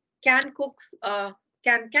 Can cooks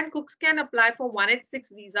can apply for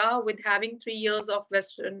 186 visa with having 3 years of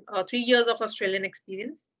 3 years of Australian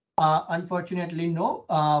experience? Unfortunately, no.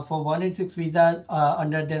 For 186 visa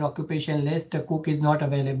under their occupation list, the cook is not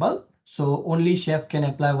available. So only chef can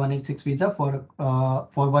apply 186 visa for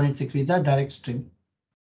 186 visa direct stream.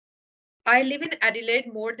 I live in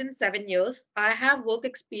Adelaide more than 7 years. I have work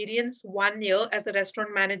experience 1 year as a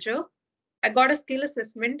restaurant manager. I got a skill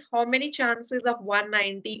assessment. How many chances of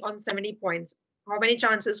 190 on 70 points? How many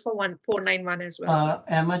chances for 491 as well?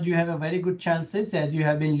 Ahmad, you have a very good chances as you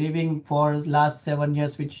have been living for last 7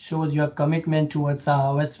 years, which shows your commitment towards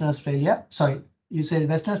Western Australia. Sorry, you said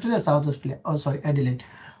Western Australia, South Australia. Oh, sorry, Adelaide.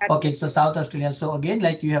 Okay, so South Australia. So again,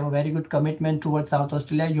 like you have a very good commitment towards South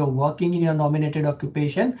Australia. You're working in your nominated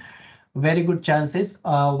occupation. Very good chances.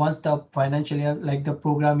 Once the financial year, like the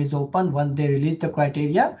program is open, once they release the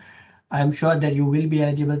criteria, I'm sure that you will be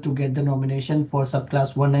eligible to get the nomination for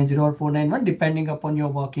subclass 190 or 491, depending upon your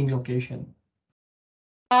working location.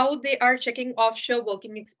 How they are checking offshore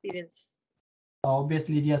working experience?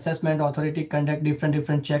 Obviously, the assessment authority conduct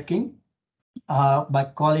different checking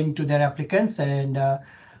by calling to their applicants, and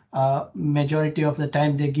majority of the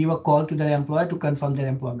time they give a call to their employer to confirm their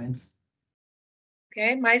employments.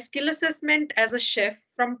 Okay, my skill assessment as a chef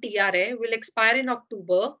from TRA will expire in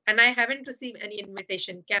October and I haven't received any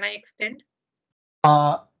invitation. Can I extend?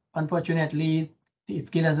 Unfortunately, the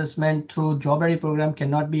skill assessment through job ready program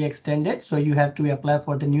cannot be extended, so you have to apply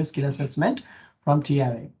for the new skill assessment from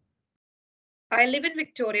TRA. I live in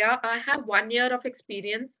Victoria. I have 1 year of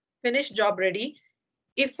experience, finished job ready.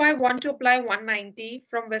 If I want to apply 190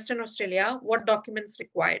 from Western Australia, what documents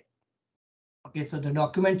required? Okay, so the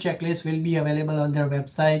document checklist will be available on their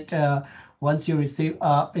website once you receive.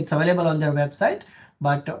 It's available on their website,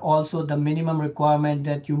 but also the minimum requirement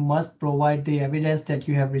that you must provide the evidence that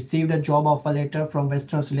you have received a job offer letter from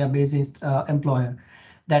Western Australia based employer.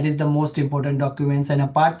 That is the most important documents. And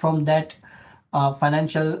apart from that,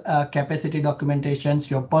 financial capacity documentations,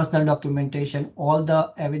 your personal documentation, all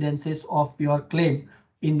the evidences of your claim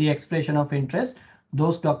in the expression of interest,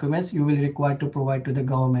 those documents you will require to provide to the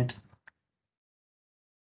government.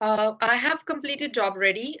 I have completed job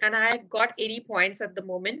ready and I got 80 points at the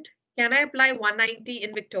moment. Can I apply 190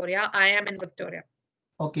 in Victoria? I am in Victoria.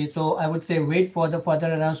 Okay, so I would say wait for the further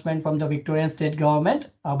announcement from the Victorian state government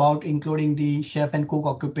about including the chef and cook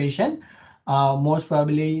occupation. Most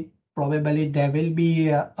probably there will be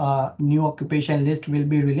a new occupation list will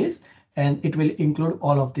be released and it will include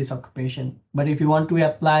all of this occupation. But if you want to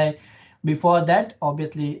apply before that,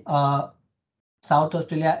 obviously South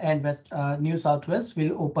Australia and New South Wales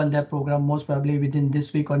will open their program most probably within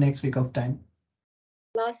this week or next week of time.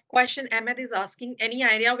 Last question Ahmed is asking, any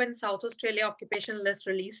idea when South Australia occupation list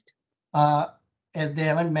released? as they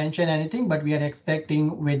haven't mentioned anything, but we are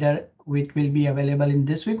expecting whether it will be available in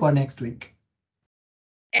this week or next week.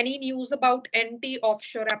 Any news about NT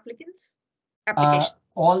offshore applicants? Application.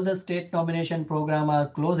 All the state nomination program are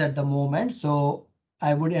closed at the moment, so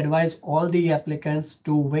I would advise all the applicants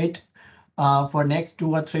to wait for next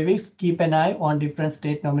 2 or 3 weeks. Keep an eye on different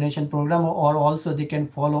state nomination program, or also they can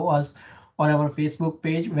follow us on our Facebook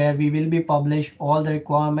page where we will be publish all the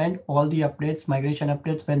requirement, all the updates, migration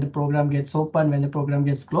updates when the program gets open, when the program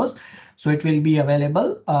gets closed. So it will be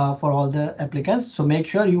available for all the applicants. So make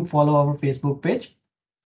sure you follow our Facebook page.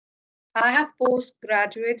 I have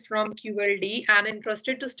postgraduate from QLD and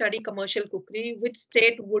interested to study commercial cookery. Which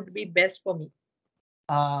state would be best for me?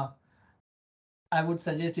 I would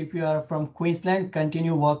suggest if you are from Queensland,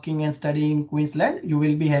 continue working and studying in Queensland. You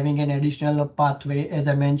will be having an additional pathway, as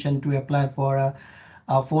I mentioned, to apply for a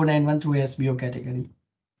 491 through SBO category.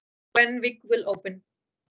 When WIC will open?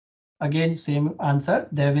 Again, same answer.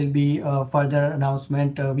 There will be a further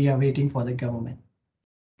announcement. We are waiting for the government.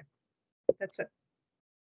 That's it.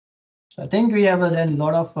 So I think we have a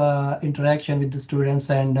lot of interaction with the students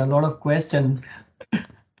and a lot of questions.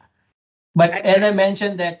 But as I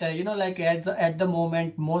mentioned that, like at the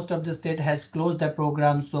moment, most of the state has closed the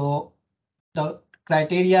program. So the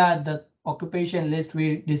criteria, the occupation list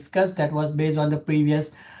we discussed, that was based on the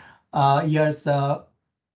previous year's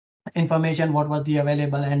information, what was the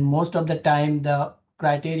available. And most of the time, the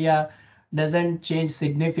criteria doesn't change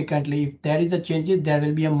significantly. If there is a changes, there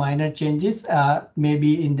will be a minor changes.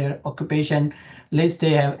 Maybe in their occupation list,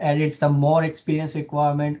 they have added some more experience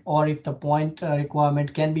requirement, or if the point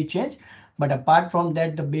requirement can be changed. But apart from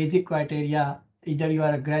that, the basic criteria, either you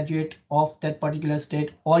are a graduate of that particular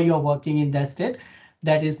state or you're working in that state,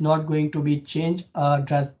 that is not going to be changed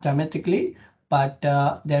dramatically, but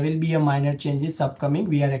there will be a minor changes upcoming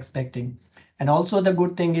we are expecting. And also the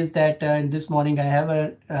good thing is that this morning I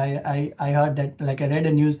heard that, like I read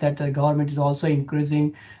a news that the government is also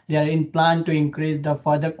increasing. They are in plan to increase the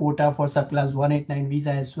further quota for subclass 189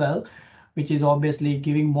 visa as well, which is obviously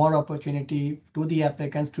giving more opportunity to the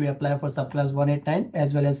applicants to apply for subclass 189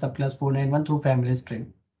 as well as subclass 491 through family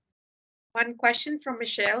stream. One question from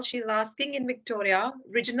Michelle. She's asking, in Victoria,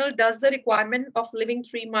 regional, does the requirement of living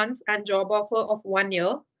 3 months and job offer of 1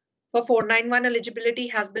 year for 491 eligibility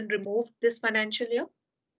has been removed this financial year?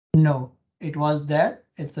 No, it was there.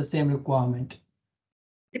 It's the same requirement.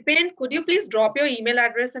 Dipen, could you please drop your email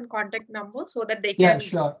address and contact number so that they can? Yeah,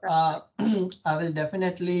 sure. I will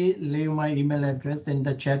definitely leave my email address in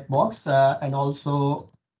the chat box and also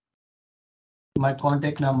my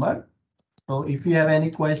contact number. So if you have any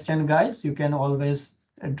question, guys, you can always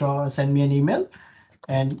send me an email.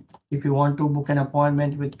 And if you want to book an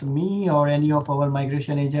appointment with me or any of our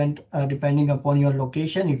migration agent, depending upon your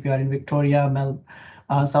location, if you are in Victoria,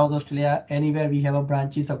 South Australia, anywhere, we have a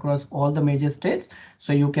branches across all the major states.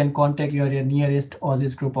 So you can contact your nearest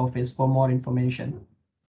Aussizz group office for more information.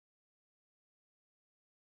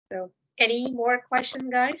 So any more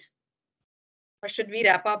questions, guys? Or should we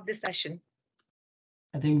wrap up this session?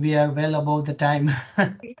 I think we are well above the time.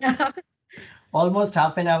 Yeah. Almost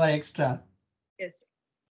half an hour extra. Yes.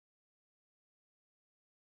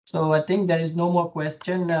 So I think there is no more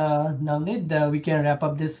question, Navneet. We can wrap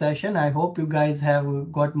up this session. I hope you guys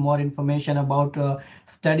have got more information about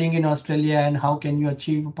studying in Australia and how can you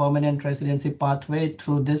achieve a permanent residency pathway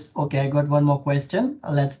through this. Okay, I got one more question.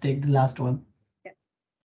 Let's take the last one. Yeah.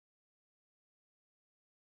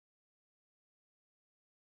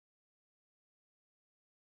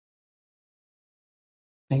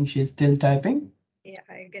 I think she's still typing. Yeah,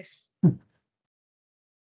 I guess.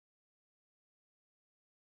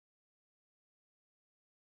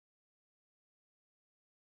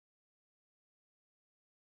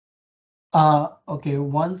 Okay,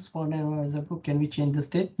 once for never, can we change the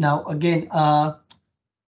state? Now, again,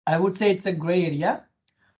 I would say it's a gray area.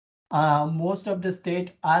 Most of the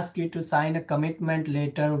state ask you to sign a commitment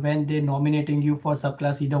letter when they're nominating you for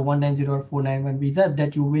subclass either 190 or 491 visa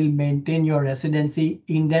that you will maintain your residency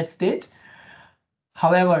in that state.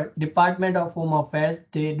 However, Department of Home Affairs,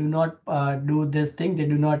 they do not do this thing. They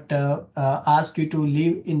do not ask you to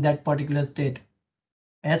live in that particular state.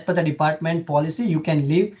 As per the department policy, you can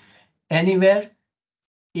live anywhere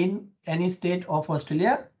in any state of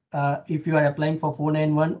Australia if you are applying for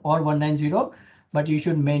 491 or 190, but you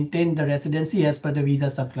should maintain the residency as per the visa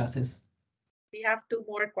subclasses. We have 2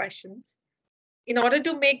 more questions. In order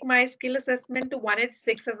to make my skill assessment to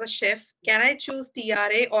 186 as a chef, can I choose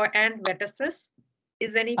TRA or and VETASYS?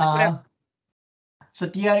 Is any So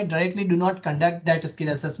TRA directly do not conduct that skill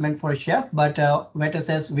assessment for chef, but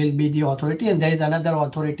VETASYS will be the authority, and there is another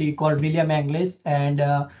authority called William Anglis and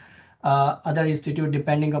other institute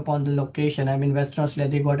depending upon the location. I mean, Western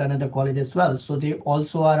Australia, they got another college as well. So they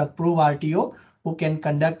also are approved RTO who can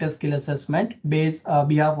conduct a skill assessment based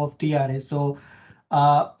behalf of TRA. So,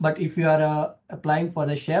 but if you are applying for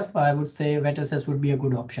the chef, I would say VETSS would be a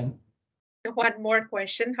good option. One more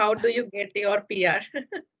question. How do you get your PR?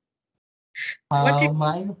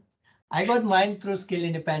 Mine, I got mine through skill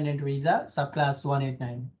independent visa, subclass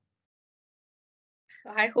 189.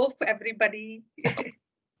 I hope everybody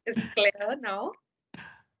is clear now.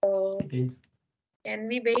 So It is. can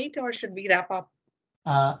we wait or should we wrap up?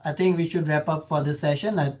 I think we should wrap up for this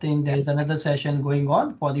session. I think there is another session going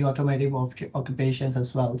on for the automotive occupations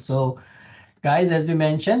as well. So guys, as we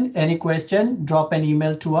mentioned, any question, drop an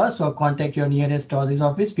email to us or contact your nearest Aussizz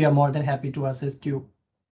office. We are more than happy to assist you.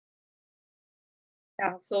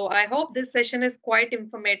 Yeah, so I hope this session is quite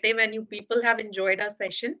informative and you people have enjoyed our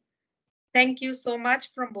session. Thank you so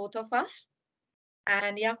much from both of us.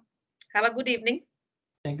 And yeah, have a good evening.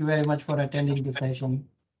 Thank you very much for attending the session.